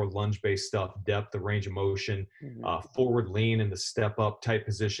lot more lunge-based stuff, depth, the range of motion, forward lean in the step-up type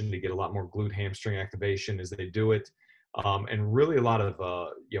position to get a lot more glute hamstring activation as they do it, and really a lot of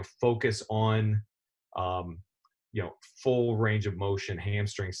focus on full range of motion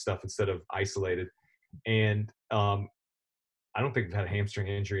hamstring stuff instead of isolated. And I don't think we've had a hamstring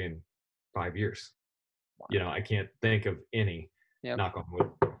injury in 5 years. I can't think of any. Knock on wood.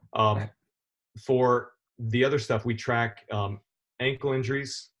 for the other stuff, we track ankle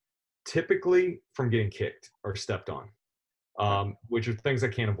injuries, typically from getting kicked or stepped on, which are things I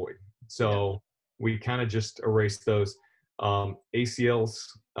can't avoid. So we kind of just erase those. ACLs,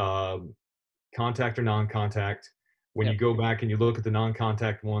 contact or non-contact. When you go back and you look at the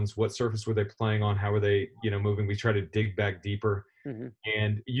non-contact ones, what surface were they playing on? How are they, moving? We try to dig back deeper.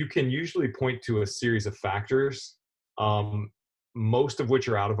 And you can usually point to a series of factors, most of which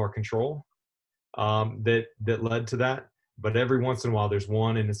are out of our control, that led to that. But every once in a while there's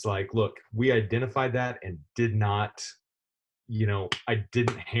one, and it's like, look, we identified that and did not, I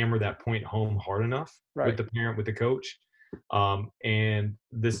didn't hammer that point home hard enough with the parent, with the coach. And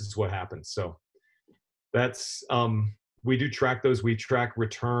this is what happens. So that's, we do track those. We track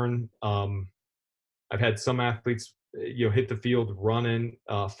return. I've had some athletes, hit the field running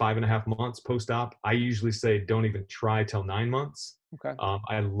 5.5 months post-op. I usually say don't even try till 9 months. Okay.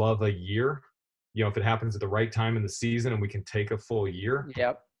 I love a year. If it happens at the right time in the season and we can take a full year.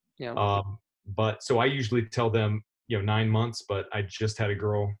 Yep. But so I usually tell them, 9 months, but I just had a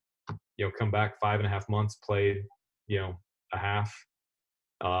girl, come back 5.5 months, played, a half,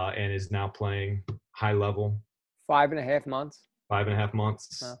 and is now playing high level. 5.5 months. 5.5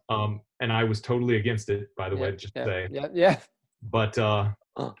 months. And I was totally against it, by the way, just to say. Yeah. But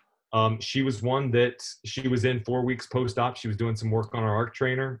she was one that she was in 4 weeks post-op. She was doing some work on our arc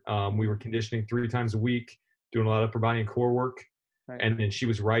trainer. We were conditioning 3 times a week, doing a lot of upper body and core work. And then she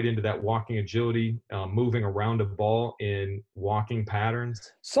was right into that walking agility, moving around a ball in walking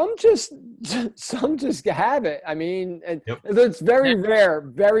patterns. Some just have it. I mean, it's very rare,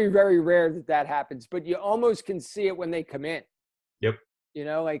 very, very rare that happens, but you almost can see it when they come in. Yep.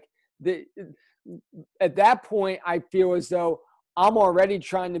 At that point, I feel as though I'm already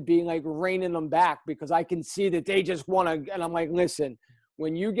trying to be like reining them back because I can see that they just want to, and I'm like, listen,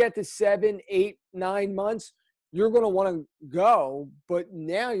 when you get to 7, 8, 9 months, you're going to want to go, but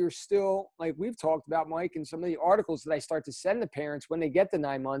now you're still, like we've talked about, Mike, and some of the articles that I start to send to parents when they get to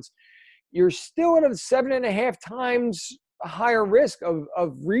 9 months, you're still at a 7.5 times higher risk of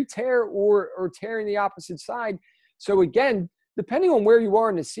re-tear or tearing the opposite side. So again, depending on where you are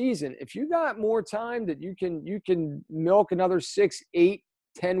in the season, if you got more time that you can milk another 6, 8,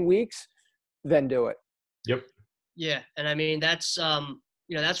 10 weeks, then do it. Yep. Yeah. And I mean, that's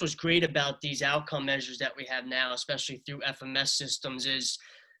what's great about these outcome measures that we have now, especially through FMS systems is,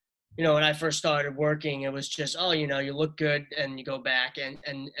 when I first started working, it was just, you look good and you go back and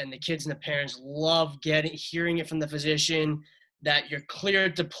the kids and the parents love hearing it from the physician that you're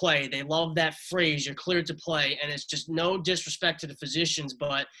cleared to play. They love that phrase, you're cleared to play. And it's just no disrespect to the physicians,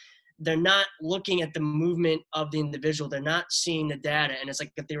 but they're not looking at the movement of the individual. They're not seeing the data. And it's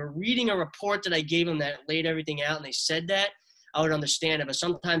like if they were reading a report that I gave them that laid everything out and they said that, I would understand it. But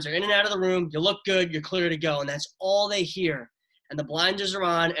sometimes they're in and out of the room. You look good. You're clear to go. And that's all they hear. And the blinders are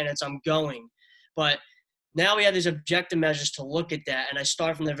on and it's, I'm going. But now we have these objective measures to look at that. And I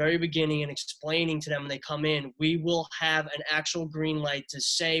start from the very beginning and explaining to them when they come in, we will have an actual green light to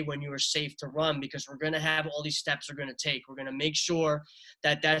say when you are safe to run, because we're going to have all these steps we're going to take. We're going to make sure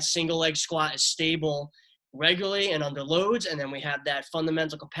that that single leg squat is stable regularly and under loads. And then we have that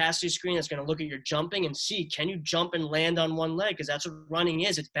fundamental capacity screen that's going to look at your jumping and see, can you jump and land on one leg? Because that's what running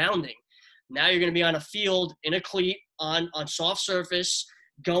is. It's bounding. Now you're going to be on a field in a cleat on soft surface,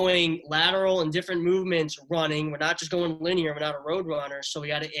 going lateral and different movements running. We're not just going linear. We're not a road runner. So we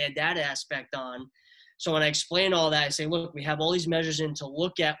got to add that aspect on. So when I explain all that, I say, look, we have all these measures in to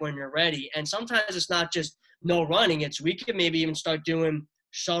look at when you're ready. And sometimes it's not just no running. It's we could maybe even start doing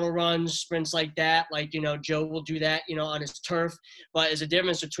shuttle runs, sprints like that. Like, Joe will do that, on his turf. But there's a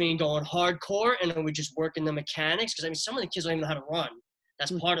difference between going hardcore and then we just working the mechanics. Because, I mean, some of the kids don't even know how to run.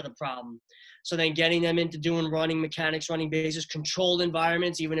 That's part of the problem. So then getting them into doing running mechanics, running bases, controlled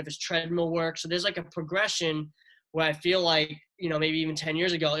environments, even if it's treadmill work. So there's like a progression where I feel like, maybe even 10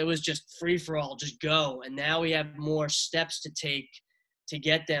 years ago, it was just free for all, just go. And now we have more steps to take to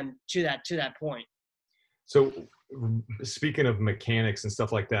get them to that point. So speaking of mechanics and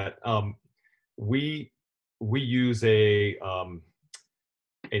stuff like that, we use a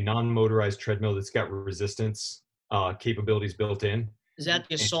non-motorized treadmill that's got resistance capabilities built in. Is that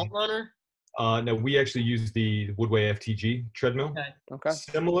the Assault Runner? No, we actually use the Woodway FTG treadmill. Okay.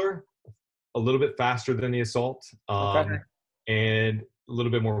 Similar, a little bit faster than the Assault, and a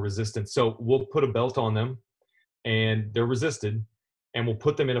little bit more resistance. So we'll put a belt on them, and they're resisted, and we'll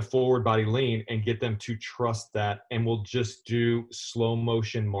put them in a forward body lean and get them to trust that, and we'll just do slow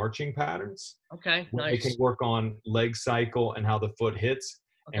motion marching patterns. Okay, nice. They can work on leg cycle and how the foot hits,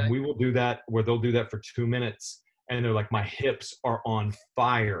 and we will do that where they'll do that for 2 minutes. and they're like, my hips are on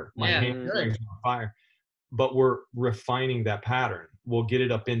fire, my Yeah, hamstrings good. are on fire. But we're refining that pattern. We'll get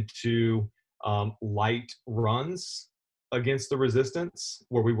it up into light runs against the resistance,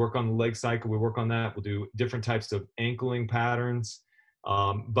 where we work on the leg cycle. We work on that. We'll do different types of ankling patterns.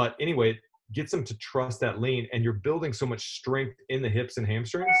 But anyway, it gets them to trust that lean, and you're building so much strength in the hips and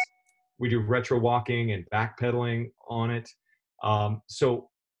hamstrings. We do retro walking and backpedaling on it. So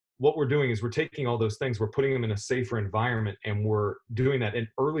what we're doing is we're taking all those things, we're putting them in a safer environment, and we're doing that in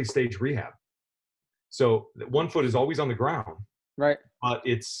early stage rehab. So one foot is always on the ground, Right. but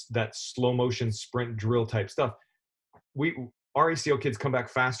it's that slow motion sprint drill type stuff. Our ACL kids come back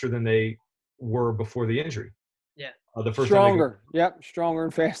faster than they were before the injury. Yeah. The first Stronger. Yep. Stronger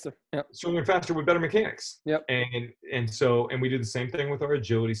and faster. Yep. stronger and faster with better mechanics. Yep. And we do the same thing with our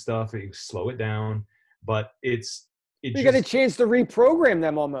agility stuff. You slow it down, but you got a chance to reprogram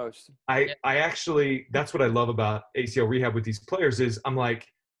them almost. I actually, that's what I love about ACL rehab with these players is I'm like,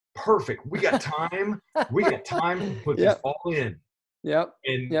 perfect. We got time. We got time to put this all in. Yep.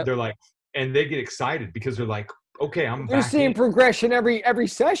 And they're like, and they get excited because they're like, okay, they're seeing progression every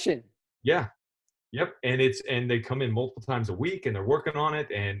session. Yeah. Yep. And they come in multiple times a week and they're working on it.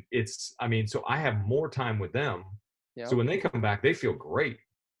 And so I have more time with them. Yep. So when they come back, they feel great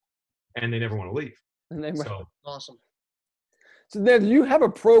and they never want to leave. So awesome. So then you have a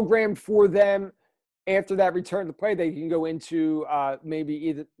program for them after that return to play. They can go into maybe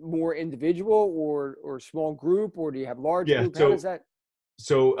either more individual or small group, or do you have large group? How does that?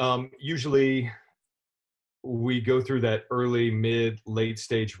 So usually we go through that early, mid, late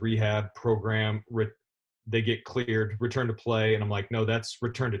stage rehab program. They get cleared, return to play. And I'm like, no, that's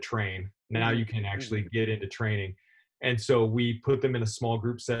return to train. Now you can actually get into training. And so we put them in a small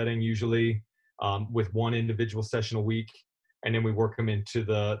group setting, usually with one individual session a week. And then we work them into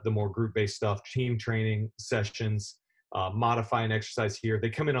the more group-based stuff, team training sessions, modify an exercise here. They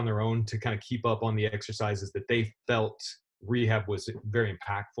come in on their own to kind of keep up on the exercises that they felt rehab was very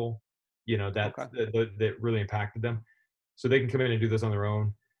impactful, that really impacted them. So they can come in and do those on their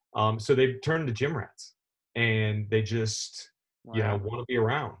own. So they've turned to gym rats, and they just, want to be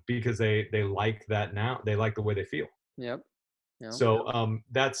around because they like that now. They like the way they feel. Yep. So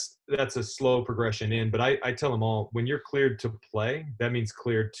that's a slow progression in, but I tell them all, when you're cleared to play, that means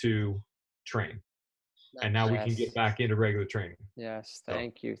cleared to train. And now we can get back into regular training. Yes.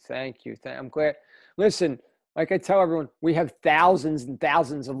 Thank you. I'm glad. Listen, like I tell everyone, we have thousands and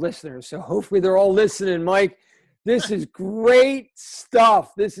thousands of listeners. So hopefully they're all listening, Mike. This is great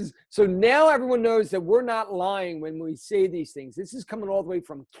stuff. So now everyone knows that we're not lying when we say these things. This is coming all the way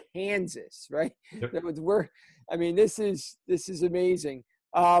from Kansas, right? Yep. This is amazing.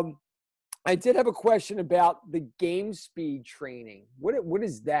 I did have a question about the game speed training. What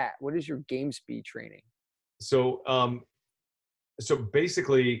is that? What is your game speed training? So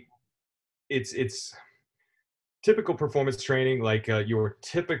basically it's typical performance training, like your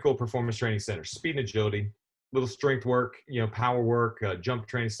typical performance training center, speed and agility, little strength work, power work, jump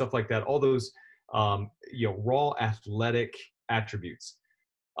training, stuff like that. All those, raw athletic attributes.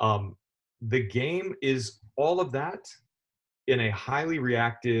 The game is all of that in a highly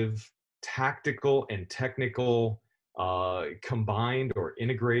reactive, tactical and technical, combined or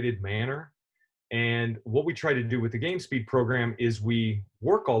integrated manner. And what we try to do with the game speed program is we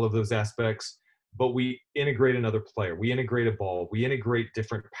work all of those aspects, but we integrate another player. We integrate a ball. We integrate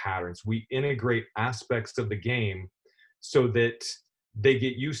different patterns. We integrate aspects of the game so that they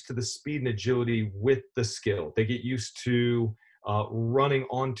get used to the speed and agility with the skill. They get used to running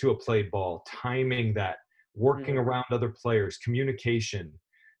onto a played ball, timing that, working around other players, communication.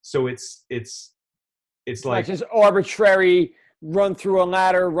 So it's like not just arbitrary run through a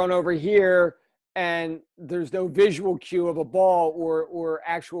ladder, run over here, and there's no visual cue of a ball or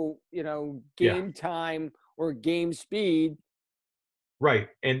actual, game time or game speed. Right.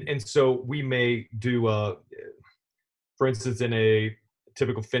 And so we may do, for instance, in a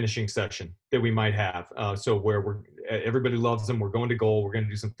typical finishing session that we might have. So where everybody loves them, we're going to goal, we're going to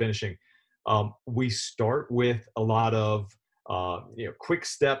do some finishing. We start with a lot of, quick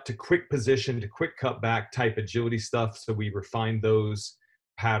step to quick position to quick cut back type agility stuff. So we refine those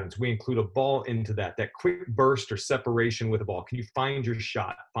patterns. We include a ball into that quick burst or separation with a ball. Can you find your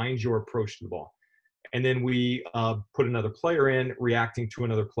shot, find your approach to the ball? And then we put another player in, reacting to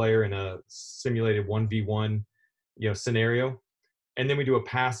another player in a simulated 1v1, scenario. And then we do a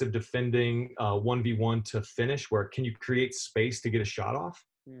passive defending 1v1 to finish, where can you create space to get a shot off?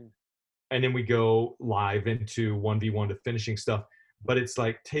 And then we go live into 1v1 to finishing stuff. But it's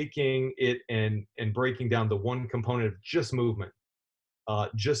like taking it and breaking down the one component of just movement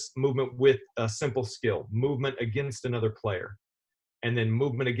just movement with a simple skill, movement against another player, and then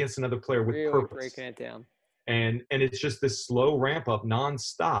movement against another player with Really purpose. breaking it down. And it's just this slow ramp up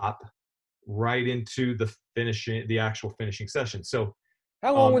nonstop right into the actual finishing session. So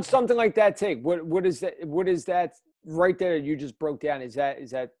how long would something like that take? What is that right there you just broke down? Is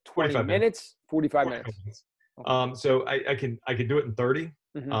that 20 minutes? 45 minutes. Okay. So I can do it in 30.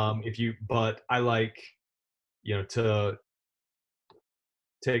 Mm-hmm. But I like, to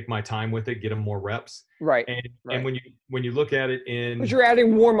take my time with it, get them more reps. Right. And when you look at it but you're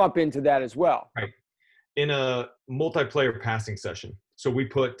adding warm up into that as well. Right. In a multiplayer passing session. So we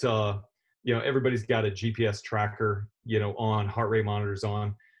put, everybody's got a GPS tracker, on, heart rate monitors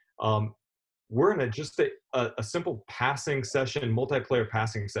on. We're in just a simple passing session, multiplayer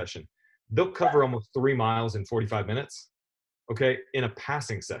passing session. They'll cover almost 3 miles in 45 minutes, okay, in a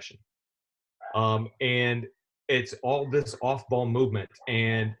passing session. And it's all this off-ball movement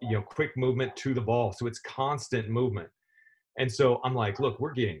and, quick movement to the ball. So it's constant movement. And so I'm like, look,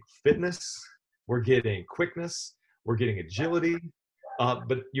 we're getting fitness, we're getting quickness, we're getting agility.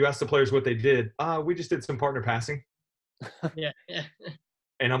 But you asked the players what they did. We just did some partner passing. Yeah.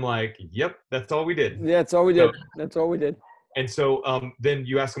 And I'm like, yep, that's all we did. Yeah, that's all we did. That's all we did. And so then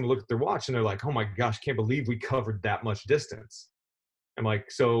you ask them to look at their watch and they're like, oh my gosh, can't believe we covered that much distance. I'm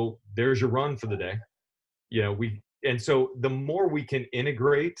like, so there's your run for the day. And so the more we can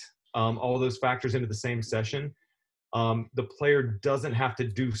integrate all those factors into the same session, the player doesn't have to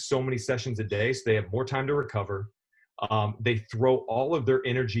do so many sessions a day. So they have more time to recover. They throw all of their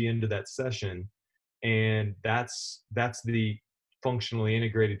energy into that session. And that's the functionally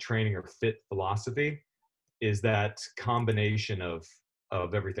integrated training or fit philosophy, is that combination of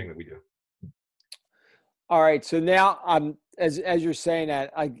everything that we do. All right. So now as you're saying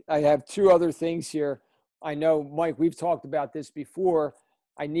that, I have two other things here. I know, Mike, we've talked about this before.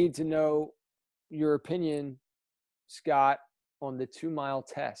 I need to know your opinion, Scott, on the 2-mile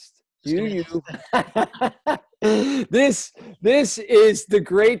test. Do you? This is the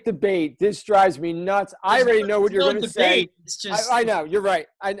great debate. This drives me nuts. I already know what you're going to say. It's just I know, you're right.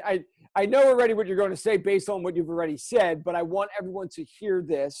 I know already what you're going to say based on what you've already said, but I want everyone to hear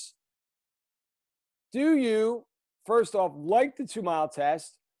this. Do you, first off, like the 2-mile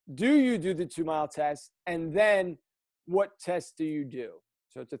test? Do you do the 2-mile test? And then what test do you do?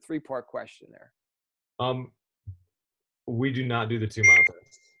 So it's a 3-part question there. We do not do the 2-mile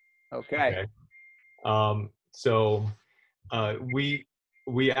test. Okay. So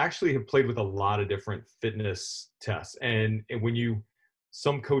we actually have played with a lot of different fitness tests, and when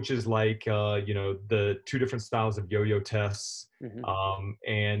some coaches like the 2 different styles of yo-yo tests. Mm-hmm.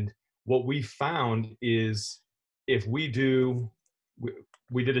 And what we found is if we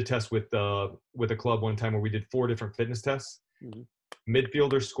did a test with a club one time where we did 4 different fitness tests. Mm-hmm.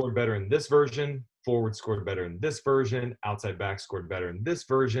 Midfielders scored better in this version, forward scored better in this version, outside back scored better in this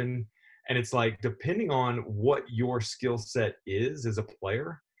version. And it's like, depending on what your skill set is as a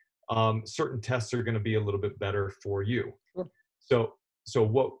player, certain tests are going to be a little bit better for you. Sure. So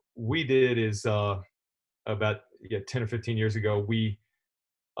what we did is about 10 or 15 years ago, we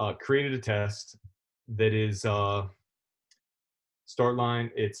created a test that is start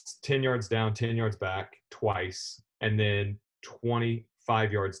line. It's 10 yards down, 10 yards back twice, and then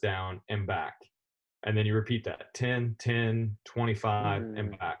 25 yards down and back. And then you repeat that 10, 10, 25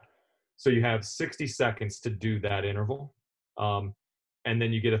 and back. So you have 60 seconds to do that interval. And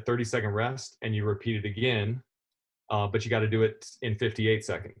then you get a 30-second rest and you repeat it again. But you got to do it in 58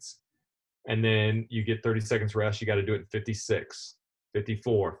 seconds. And then you get 30 seconds rest. You got to do it in 56,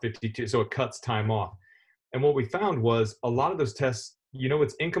 54, 52. So it cuts time off. And what we found was a lot of those tests,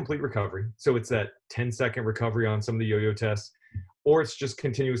 it's incomplete recovery. So it's that 10-second recovery on some of the yo-yo tests, or it's just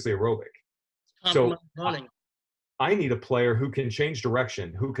continuously aerobic. So I need a player who can change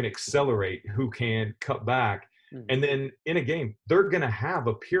direction, who can accelerate, who can cut back. Mm-hmm. And then in a game, they're going to have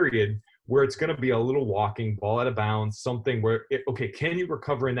a period where it's going to be a little walking, ball out of bounds, something where, can you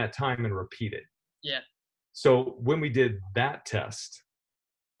recover in that time and repeat it? Yeah. So when we did that test,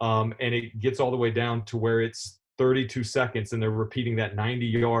 and it gets all the way down to where it's 32 seconds and they're repeating that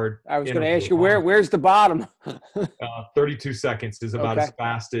 90-yard. I was going to ask you, where's the bottom? 32 seconds is about as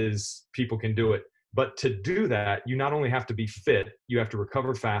fast as people can do it. But to do that, you not only have to be fit, you have to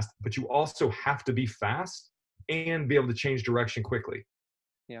recover fast, but you also have to be fast and be able to change direction quickly.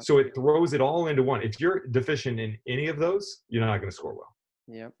 Yep. So it throws it all into one. If you're deficient in any of those, you're not going to score well.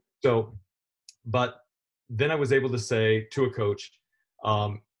 Yep. So, but then I was able to say to a coach,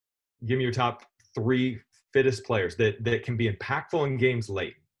 give me your top 3 fittest players that can be impactful in games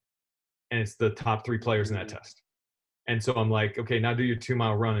late. And it's the top 3 players in that test. And so I'm like, okay, now do your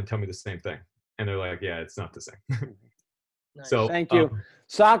 2-mile run and tell me the same thing. And they're like, yeah, it's not the same. Nice. So Thank you.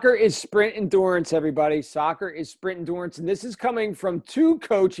 Soccer is sprint endurance, everybody. Soccer is sprint endurance. And this is coming from two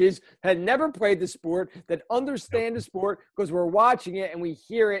coaches that never played the sport, that understand the sport because we're watching it and we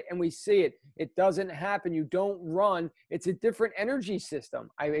hear it and we see it. It doesn't happen. You don't run. It's a different energy system.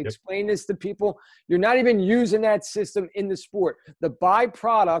 I explain this to people. You're not even using that system in the sport. The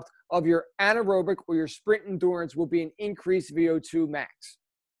byproduct of your anaerobic or your sprint endurance will be an increased VO2 max.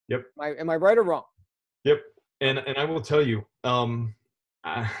 Yep. Am I right or wrong? Yep. And I will tell you,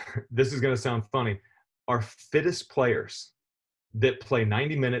 this is going to sound funny. Our fittest players that play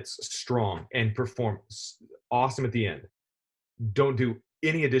 90 minutes strong and perform awesome at the end don't do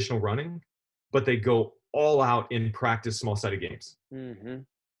any additional running, but they go all out in practice small-sided games. Mm-hmm.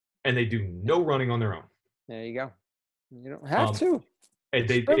 And they do no running on their own. There you go. You don't have to.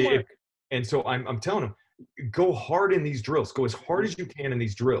 And so I'm telling them, go hard in these drills. Go as hard as you can in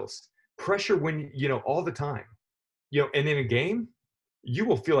these drills. Pressure when, all the time. And in a game, you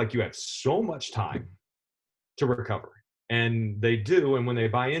will feel like you have so much time to recover. And they do. And when they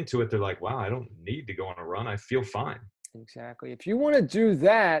buy into it, they're like, wow, I don't need to go on a run. I feel fine. Exactly. If you want to do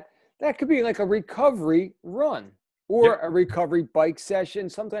that, that could be like a recovery run or a recovery bike session,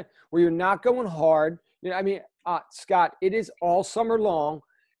 something where you're not going hard. Scott, it is all summer long.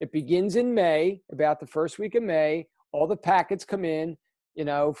 It begins in May, about the first week of May. All the packets come in,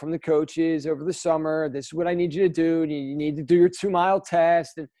 from the coaches over the summer. This is what I need you to do. You need to do your 2-mile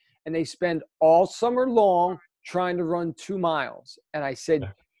test. And they spend all summer long trying to run 2 miles. And I said,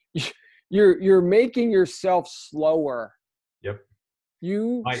 you're making yourself slower. Yep.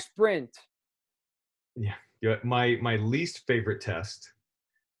 You sprint. Yeah. My least favorite test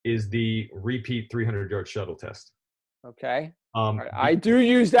is the repeat 300-yard shuttle test. Okay. I do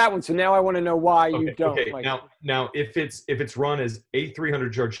use that one, so now I want to know why you don't. Okay. Now, if it's run as a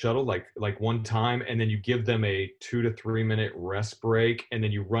 300-yard shuttle, like one time, and then you give them a 2 to 3 minute rest break, and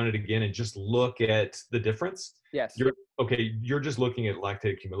then you run it again, and just look at the difference. Yes. You're just looking at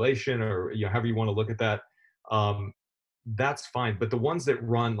lactate accumulation, or however you want to look at that. That's fine. But the ones that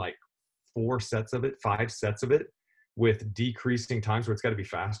run like 5 sets of it, with decreasing times where it's got to be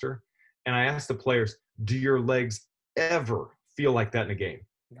faster, and I asked the players, do your legs ever feel like that in a game?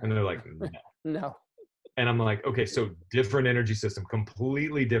 And they're like, no. And I'm like, okay, so different energy system,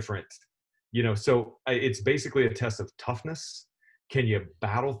 completely different, so it's basically a test of toughness. Can you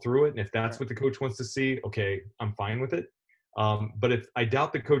battle through it? And if that's what the coach wants to see, okay, I'm fine with it. But if I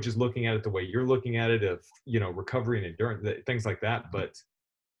doubt the coach is looking at it the way you're looking at it, of, recovery and endurance, things like that. But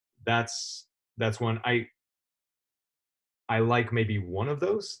that's one I like, maybe one of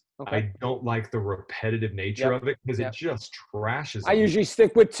those. Okay. I don't like the repetitive nature of it because it just trashes. I usually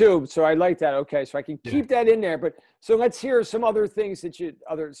stick with 2, so I like that. Okay, so I can keep that in there. But so let's hear some other things that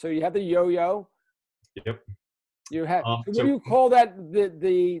So you have the yo-yo. Yep. You have. So what do you call that?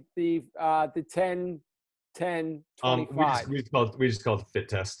 The 10, 10, 25. We just call it the fit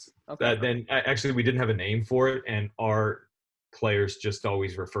test. Okay. Then actually we didn't have a name for it, and our players just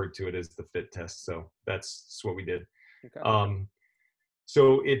always referred to it as the fit test. So that's what we did. Okay.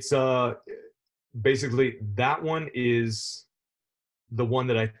 So it's basically that one is the one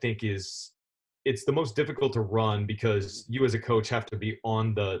that I think it's the most difficult to run, because you as a coach have to be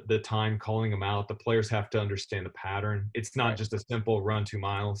on the time calling them out. The players have to understand the pattern. It's not just a simple run 2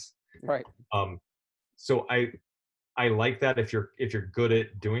 miles. Right. So I like that if you're good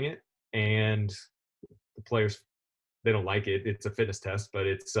at doing it, and the players, they don't like it. It's a fitness test, but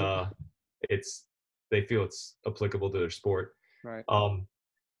they feel it's applicable to their sport. Right.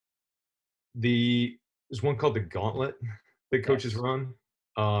 There's one called the gauntlet that coaches run.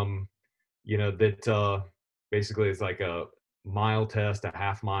 That basically is like a mile test, a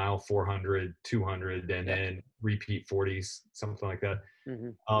half mile, 400, 200, and then repeat 40s, something like that.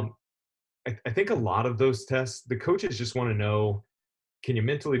 Mm-hmm. I think a lot of those tests, the coaches just want to know, can you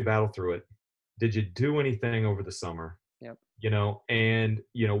mentally battle through it? Did you do anything over the summer? Yep. And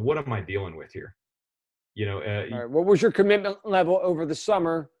what am I dealing with here? All right. What was your commitment level over the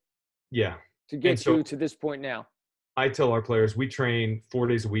summer? Yeah. To get you to this point now. I tell our players, we train 4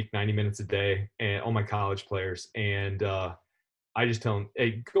 days a week, 90 minutes a day, and all my college players. And I just tell them,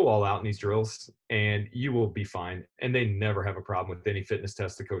 hey, go all out in these drills and you will be fine. And they never have a problem with any fitness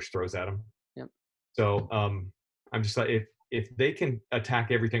test the coach throws at them. Yep. So I'm just like, if they can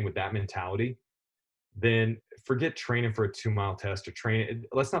attack everything with that mentality, then forget training for a 2-mile test or training.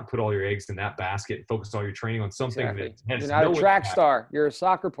 Let's not put all your eggs in that basket and focus all your training on something that has You're not a track star. You're a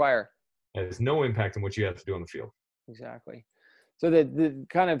soccer player. It has no impact on what you have to do on the field. Exactly. So the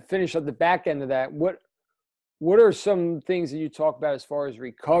kind of finish up the back end of that, what what are some things that you talk about as far as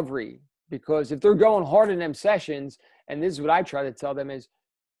recovery? Because if they're going hard in them sessions, and this is what I try to tell them is,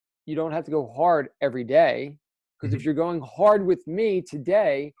 you don't have to go hard every day. Because if you're going hard with me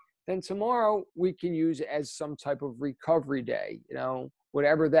today, then tomorrow we can use it as some type of recovery day,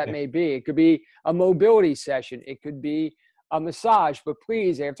 whatever that may be. It could be a mobility session. It could be a massage, but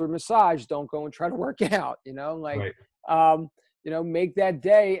please, after a massage, don't go and try to work out, Right. make that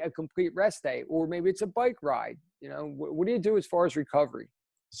day a complete rest day, or maybe it's a bike ride. What do you do as far as recovery?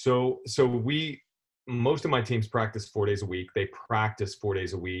 So most of my teams practice 4 days a week. They practice 4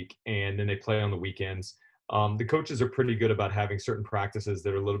 days a week, and then they play on the weekends. The coaches are pretty good about having certain practices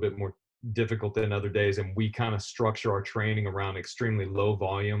that are a little bit more difficult than other days, and we kind of structure our training around extremely low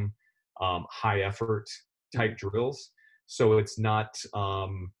volume, high effort type drills. So it's not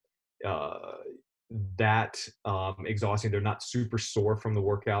that exhausting. They're not super sore from the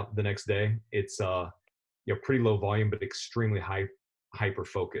workout the next day. It's pretty low volume, but extremely hyper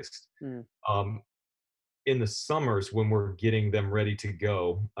focused. In the summers, when we're getting them ready to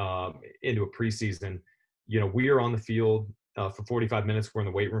go into a preseason, we are on the field for 45 minutes. We're in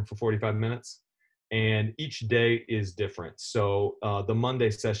the weight room for 45 minutes, and each day is different. So the Monday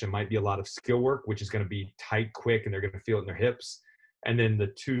session might be a lot of skill work, which is going to be tight, quick, and they're going to feel it in their hips. And then the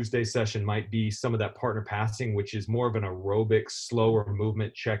Tuesday session might be some of that partner passing, which is more of an aerobic, slower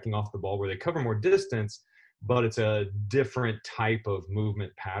movement, checking off the ball, where they cover more distance, but it's a different type of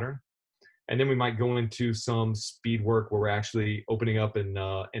movement pattern. And then we might go into some speed work where we're actually opening up and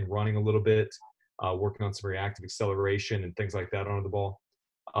running a little bit, working on some reactive acceleration and things like that onto the ball.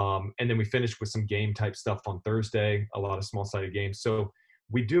 And then we finish with some game type stuff on Thursday, a lot of small sided games. So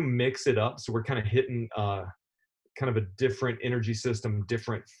we do mix it up. So we're kind of hitting kind of a different energy system,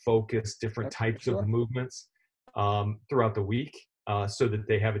 different focus, different types of movements throughout the week, so that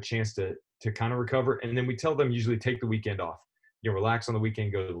they have a chance to kind of recover. And then we tell them usually take the weekend off, relax on the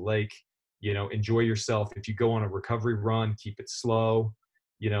weekend, go to the lake, enjoy yourself. If you go on a recovery run, keep it slow,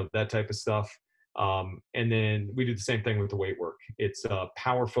 that type of stuff. And then we do the same thing with the weight work. It's a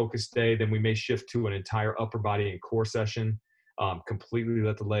power focused day. Then we may shift to an entire upper body and core session, completely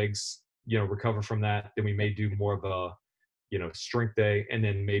let the legs, recover from that. Then we may do more of a, strength day, and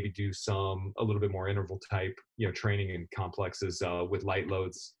then maybe do a little bit more interval type, training in complexes with light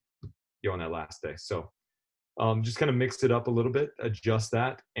loads, on that last day. So just kind of mix it up a little bit, adjust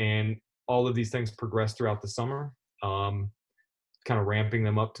that. And all of these things progress throughout the summer, kind of ramping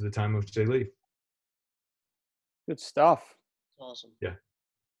them up to the time of which they leave. Good stuff. Awesome. Yeah.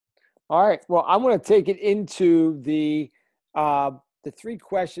 All right. Well, I'm going to take it into the 3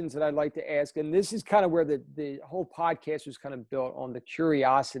 questions that I'd like to ask. And this is kind of where the whole podcast was kind of built on the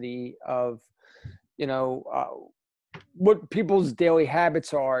curiosity of, what people's daily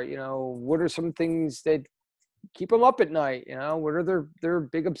habits are, what are some things that keep them up at night, what are their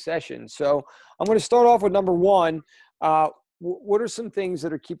big obsessions. So I'm going to start off with number 1. What are some things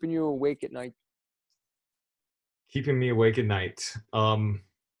that are keeping you awake at night? Keeping me awake at night.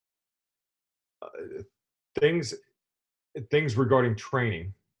 Things regarding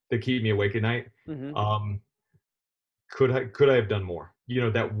training that keep me awake at night. Mm-hmm. Could I have done more?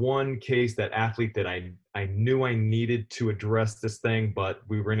 That one case, that athlete that I knew I needed to address this thing, but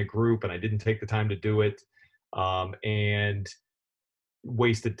we were in a group and I didn't take the time to do it, and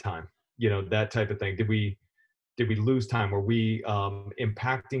wasted time. That type of thing. Did we lose time? Were we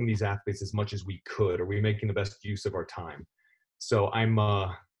impacting these athletes as much as we could? Are we making the best use of our time? So I'm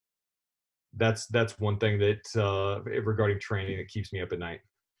that's one thing that regarding training that keeps me up at night.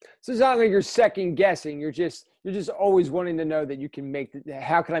 So it's not like you're second guessing. You're just always wanting to know that you can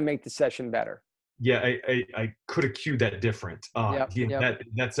how can I make the session better? Yeah, I could have cued that different.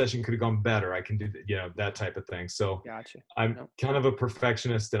 That session could have gone better. I can do that type of thing. So gotcha. I'm kind of a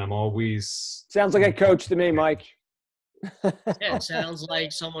perfectionist, and I'm always sounds like a coach to me, Mike. Yeah, it sounds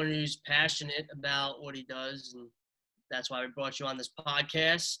like someone who's passionate about what he does, and that's why we brought you on this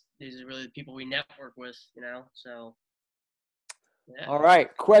podcast. These are really the people we network with, so. Yeah. All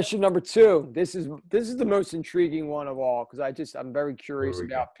right. Question number 2. This is the most intriguing one of all, because I'm very curious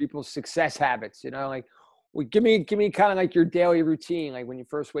about people's success habits. Give me kind of like your daily routine, like when you're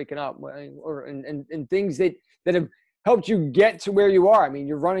first waking up, and things that have helped you get to where you are. I mean,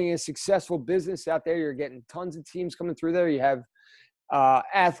 you're running a successful business out there. You're getting tons of teams coming through there. You have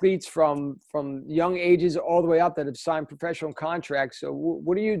athletes from young ages all the way up that have signed professional contracts. So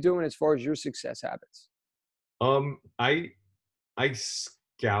what are you doing as far as your success habits? I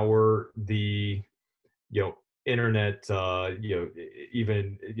scour the, internet,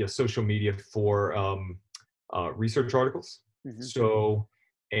 even social media for research articles. Mm-hmm. So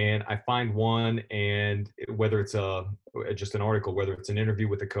and I find one, and whether it's just an article, whether it's an interview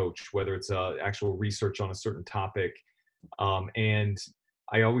with a coach, whether it's actual research on a certain topic, and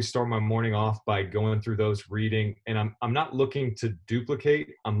I always start my morning off by going through those, reading, and I'm not looking to duplicate.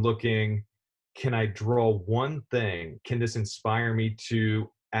 I'm looking, can I draw one thing? Can this inspire me to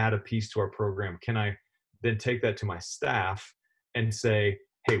add a piece to our program? Can I then take that to my staff and say,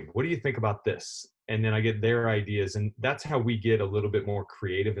 hey, what do you think about this? And then I get their ideas, and that's how we get a little bit more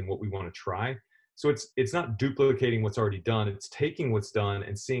creative in what we want to try. So it's not duplicating what's already done. It's taking what's done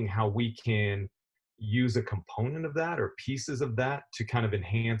and seeing how we can use a component of that or pieces of that to kind of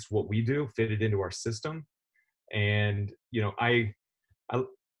enhance what we do, fit it into our system. And, you know, I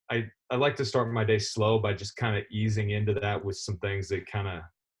like to start my day slow by just kind of easing into that with some things that kind of,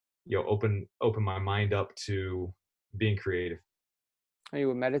 you know, open my mind up to being creative. Are you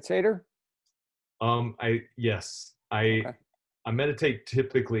a meditator? Yes, Okay. I meditate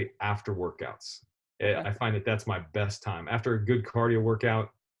typically after workouts. Okay. I find that that's my best time after a good cardio workout.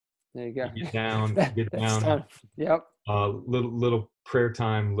 There you go. Get down, Yep. Little prayer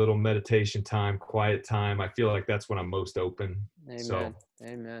time, little meditation time, quiet time. I feel like that's when I'm most open. Amen. So,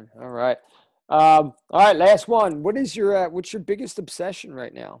 Amen. All right. All right. Last one. What's your biggest obsession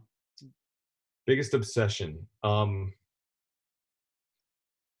right now? biggest obsession.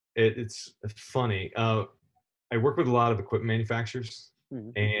 It's funny. I work with a lot of equipment manufacturers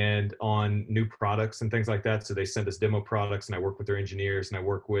and on new products and things like that. So they send us demo products, and I work with their engineers, and I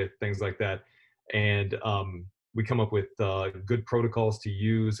work with things like that. And we come up with good protocols to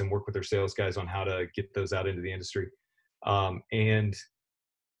use and work with their sales guys on how to get those out into the industry. And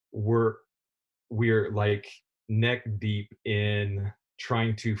we're like neck deep in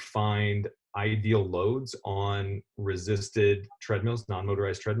trying to find ideal loads on resisted treadmills,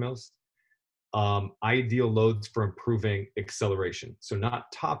 non-motorized treadmills. Ideal loads for improving acceleration. So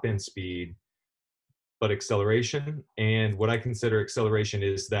not top end speed, but acceleration. And what I consider acceleration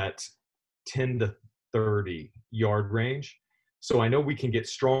is that 10 to 30 yard range. So I know we can get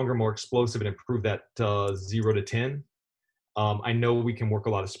stronger, more explosive, and improve that 0 to 10. I know we can work a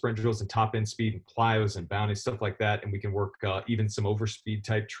lot of sprint drills and top end speed and plyos and bounding, stuff like that. And we can work even some overspeed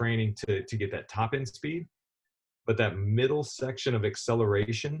type training to get that top end speed. But that middle section of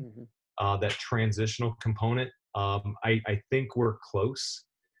acceleration, that transitional component, I think we're close,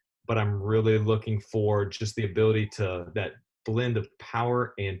 but I'm really looking for just the ability to that blend of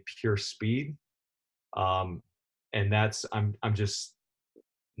power and pure speed. And that's, I'm just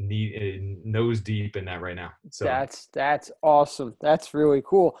nose deep in that right now. So that's awesome. That's really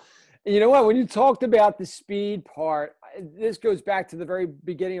cool. And you know what? When you talked about the speed part, this goes back to the very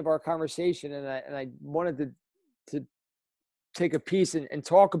beginning of our conversation, and I wanted to take a piece and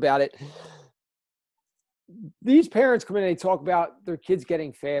talk about it. These parents come in and they talk about their kids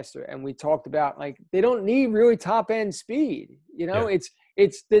getting faster, and we talked about, like, they don't need really top end speed. You know, yeah.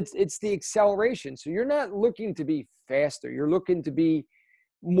 it's the acceleration. So you're not looking to be faster. You're looking to be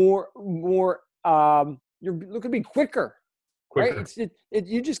more you're looking to be quicker. Right?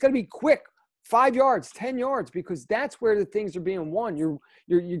 You just got to be quick. 5 yards, 10 yards, because that's where the things are being won. You're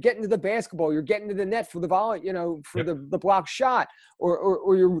getting to the basketball, you're getting to the net for the volley, you know, for the block shot,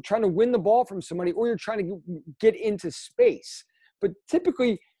 or you're trying to win the ball from somebody, or you're trying to get into space. But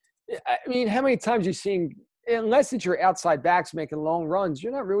typically, I mean, how many times you're seeing, unless it's your outside backs making long runs,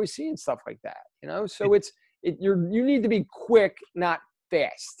 you're not really seeing stuff like that, you know? So you need to be quick, not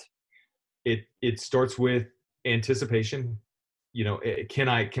fast. It starts with anticipation. You know, can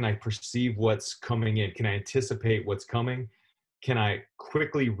I perceive what's coming in? Can I anticipate what's coming? Can I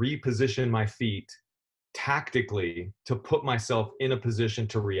quickly reposition my feet tactically to put myself in a position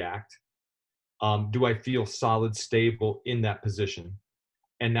to react? Do I feel solid, stable in that position?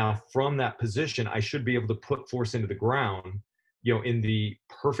 And now from that position, I should be able to put force into the ground, you know, in the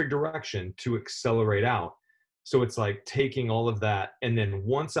perfect direction to accelerate out. So it's like taking all of that. And then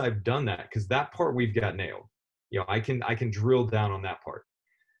once I've done that, because that part we've got nailed, you know, I can drill down on that part.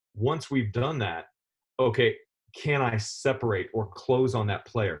 Once we've done that, okay, can I separate or close on that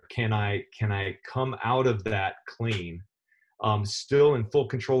player? Can I come out of that clean, still in full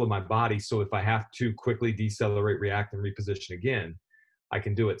control of my body? So if I have to quickly decelerate, react, and reposition again, I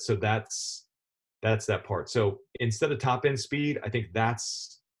can do it. So that's that part. So instead of top end speed, I think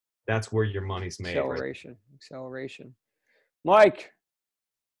that's where your money's made. Acceleration. Mike,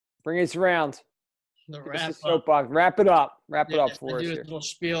 bring us around. The wrap soapbox. Wrap it up for us here. here. A little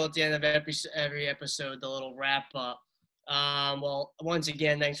spiel at the end of every episode, the little wrap up. Well, once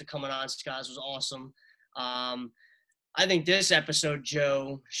again, thanks for coming on, Scott. This was awesome. I think this episode,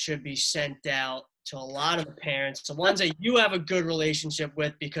 Joe, should be sent out to a lot of the parents, the ones that you have a good relationship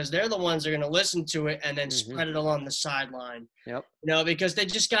with, because they're the ones that are going to listen to it and then spread it along the sideline. Yep. You know, because they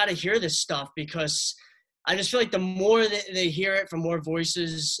just got to hear this stuff, because I just feel like the more that they hear it from more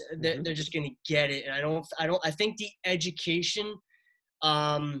voices, they're just going to get it. And I think the education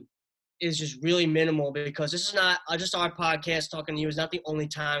is just really minimal, because this is not just our podcast talking to you is not the only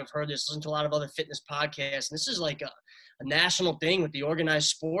time I've heard this. Listen to a lot of other fitness podcasts, and this is like a national thing with the organized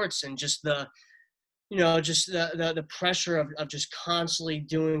sports, and just the pressure of just constantly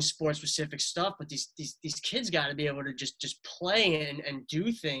doing sport specific stuff. But these kids got to be able to just play and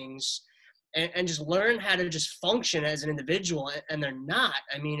do things and just learn how to just function as an individual. And they're not.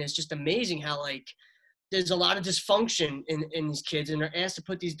 I mean, it's just amazing how, like, there's a lot of dysfunction in these kids, and they're asked to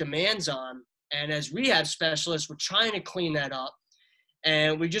put these demands on. And as rehab specialists, we're trying to clean that up.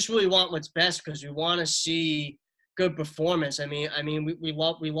 And we just really want what's best, because we want to see good performance. I mean, we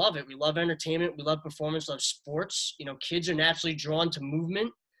love it. We love entertainment. We love performance. Love sports. You know, kids are naturally drawn to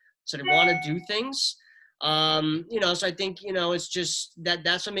movement, so they want to do things. So I think, it's just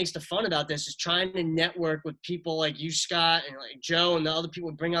that's what makes the fun about this, is trying to network with people like you, Scott, and like Joe, and the other people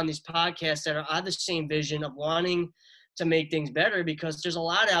who bring on these podcasts that are the same vision of wanting to make things better, because there's a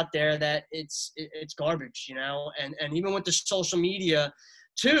lot out there that it's garbage, and even with the social media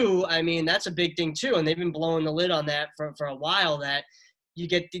too, I mean, that's a big thing too. And they've been blowing the lid on that for a while, that you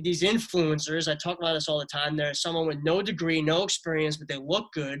get these influencers. I talk about this all the time. There's someone with no degree, no experience, but they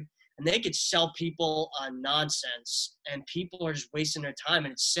look good, and they could sell people on nonsense, and people are just wasting their time,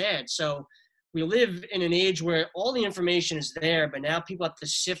 and it's sad. So we live in an age where all the information is there, but now people have to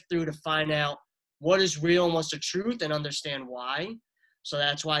sift through to find out what is real and what's the truth, and understand why. So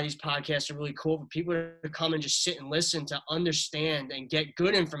that's why these podcasts are really cool for people to come and just sit and listen, to understand and get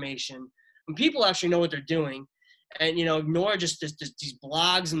good information. When people actually know what they're doing, and, ignore just these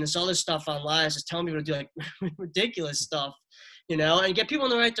blogs and this other stuff online, it's just telling people to do like ridiculous stuff, and get people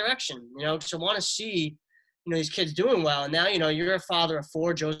in the right direction, because I want to see, these kids doing well. And now, you're a father of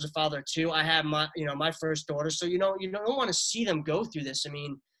 4, Joe's a father of 2. I have my first daughter. So, you don't want to see them go through this. I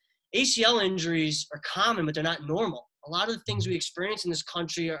mean, ACL injuries are common, but they're not normal. A lot of the things we experience in this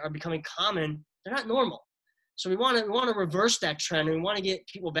country are becoming common. They're not normal. So we want to reverse that trend, and we want to get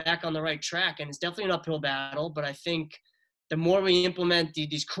people back on the right track. And it's definitely an uphill battle, but I think the more we implement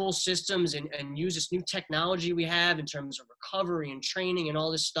these cool systems and use this new technology we have in terms of recovery and training and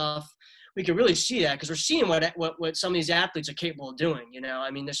all this stuff, we can really see that, because we're seeing what some of these athletes are capable of doing. I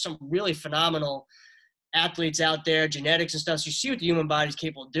mean, there's some really phenomenal athletes out there, genetics and stuff. So you see what the human body is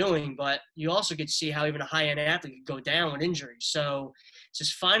capable of doing, but you also get to see how even a high-end athlete can go down with injuries. So it's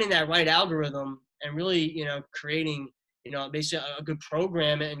just finding that right algorithm and really, creating, basically a good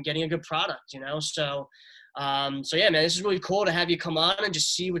program and getting a good product, So yeah, man, this is really cool to have you come on and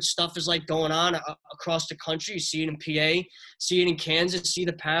just see what stuff is like going on across the country. You see it in PA, see it in Kansas, see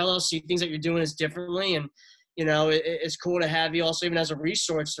the parallels, see things that you're doing as differently. And, it's cool to have you also even as a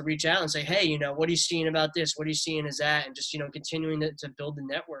resource to reach out and say, hey, what are you seeing about this? What are you seeing as that? And just, continuing to build the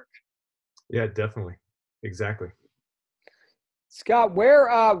network. Yeah, definitely. Exactly. Scott,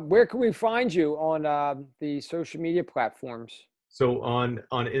 where can we find you on the social media platforms? So on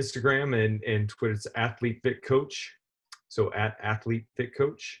Instagram and Twitter, it's Athlete Fit Coach. So at Athlete Fit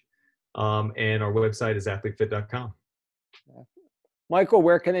Coach. And our website is athletefit.com. Michael,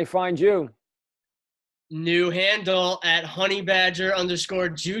 where can they find you? New handle at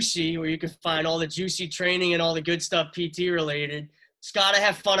honeybadger_juicy, where you can find all the juicy training and all the good stuff PT related. Scott, I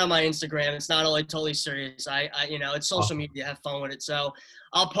have fun on my Instagram. It's not only totally serious. It's social media. Have fun with it. So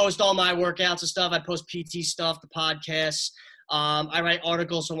I'll post all my workouts and stuff. I post PT stuff, the podcasts. I write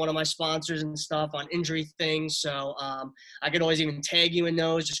articles for one of my sponsors and stuff on injury things. So I could always even tag you in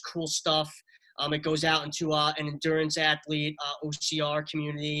those, just cool stuff. It goes out into an endurance athlete, OCR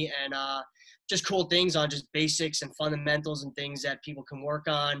community, and just cool things on just basics and fundamentals and things that people can work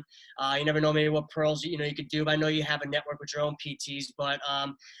on. You never know maybe what pearls, you could do. But I know you have a network with your own PTs, but I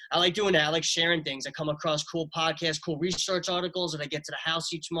like doing that. I like sharing things. I come across cool podcasts, cool research articles that I get to the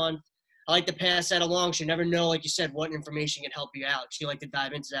house each month. I like to pass that along. So you never know, like you said, what information can help you out. So you like to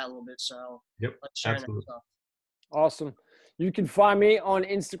dive into that a little bit. So yep, absolutely. That stuff. Awesome. You can find me on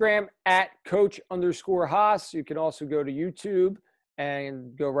Instagram at Coach_Haas. You can also go to YouTube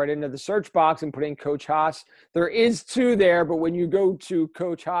and go right into the search box and put in Coach Haas. There is 2 there, but when you go to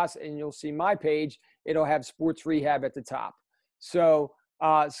Coach Haas and you'll see my page, it'll have Sports Rehab at the top. So,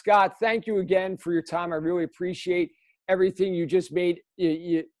 Scott, thank you again for your time. I really appreciate everything you just made.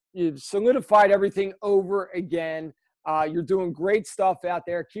 You solidified everything over again. You're doing great stuff out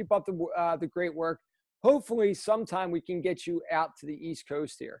there. Keep up the great work. Hopefully sometime we can get you out to the East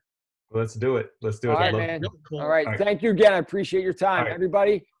Coast here. Let's do it. Let's do it. All right, I'd love man. Really cool. All right. All right. Thank you again. I appreciate your time. All right.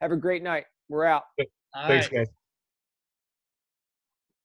 Everybody, have a great night. We're out. All Thanks, right. guys.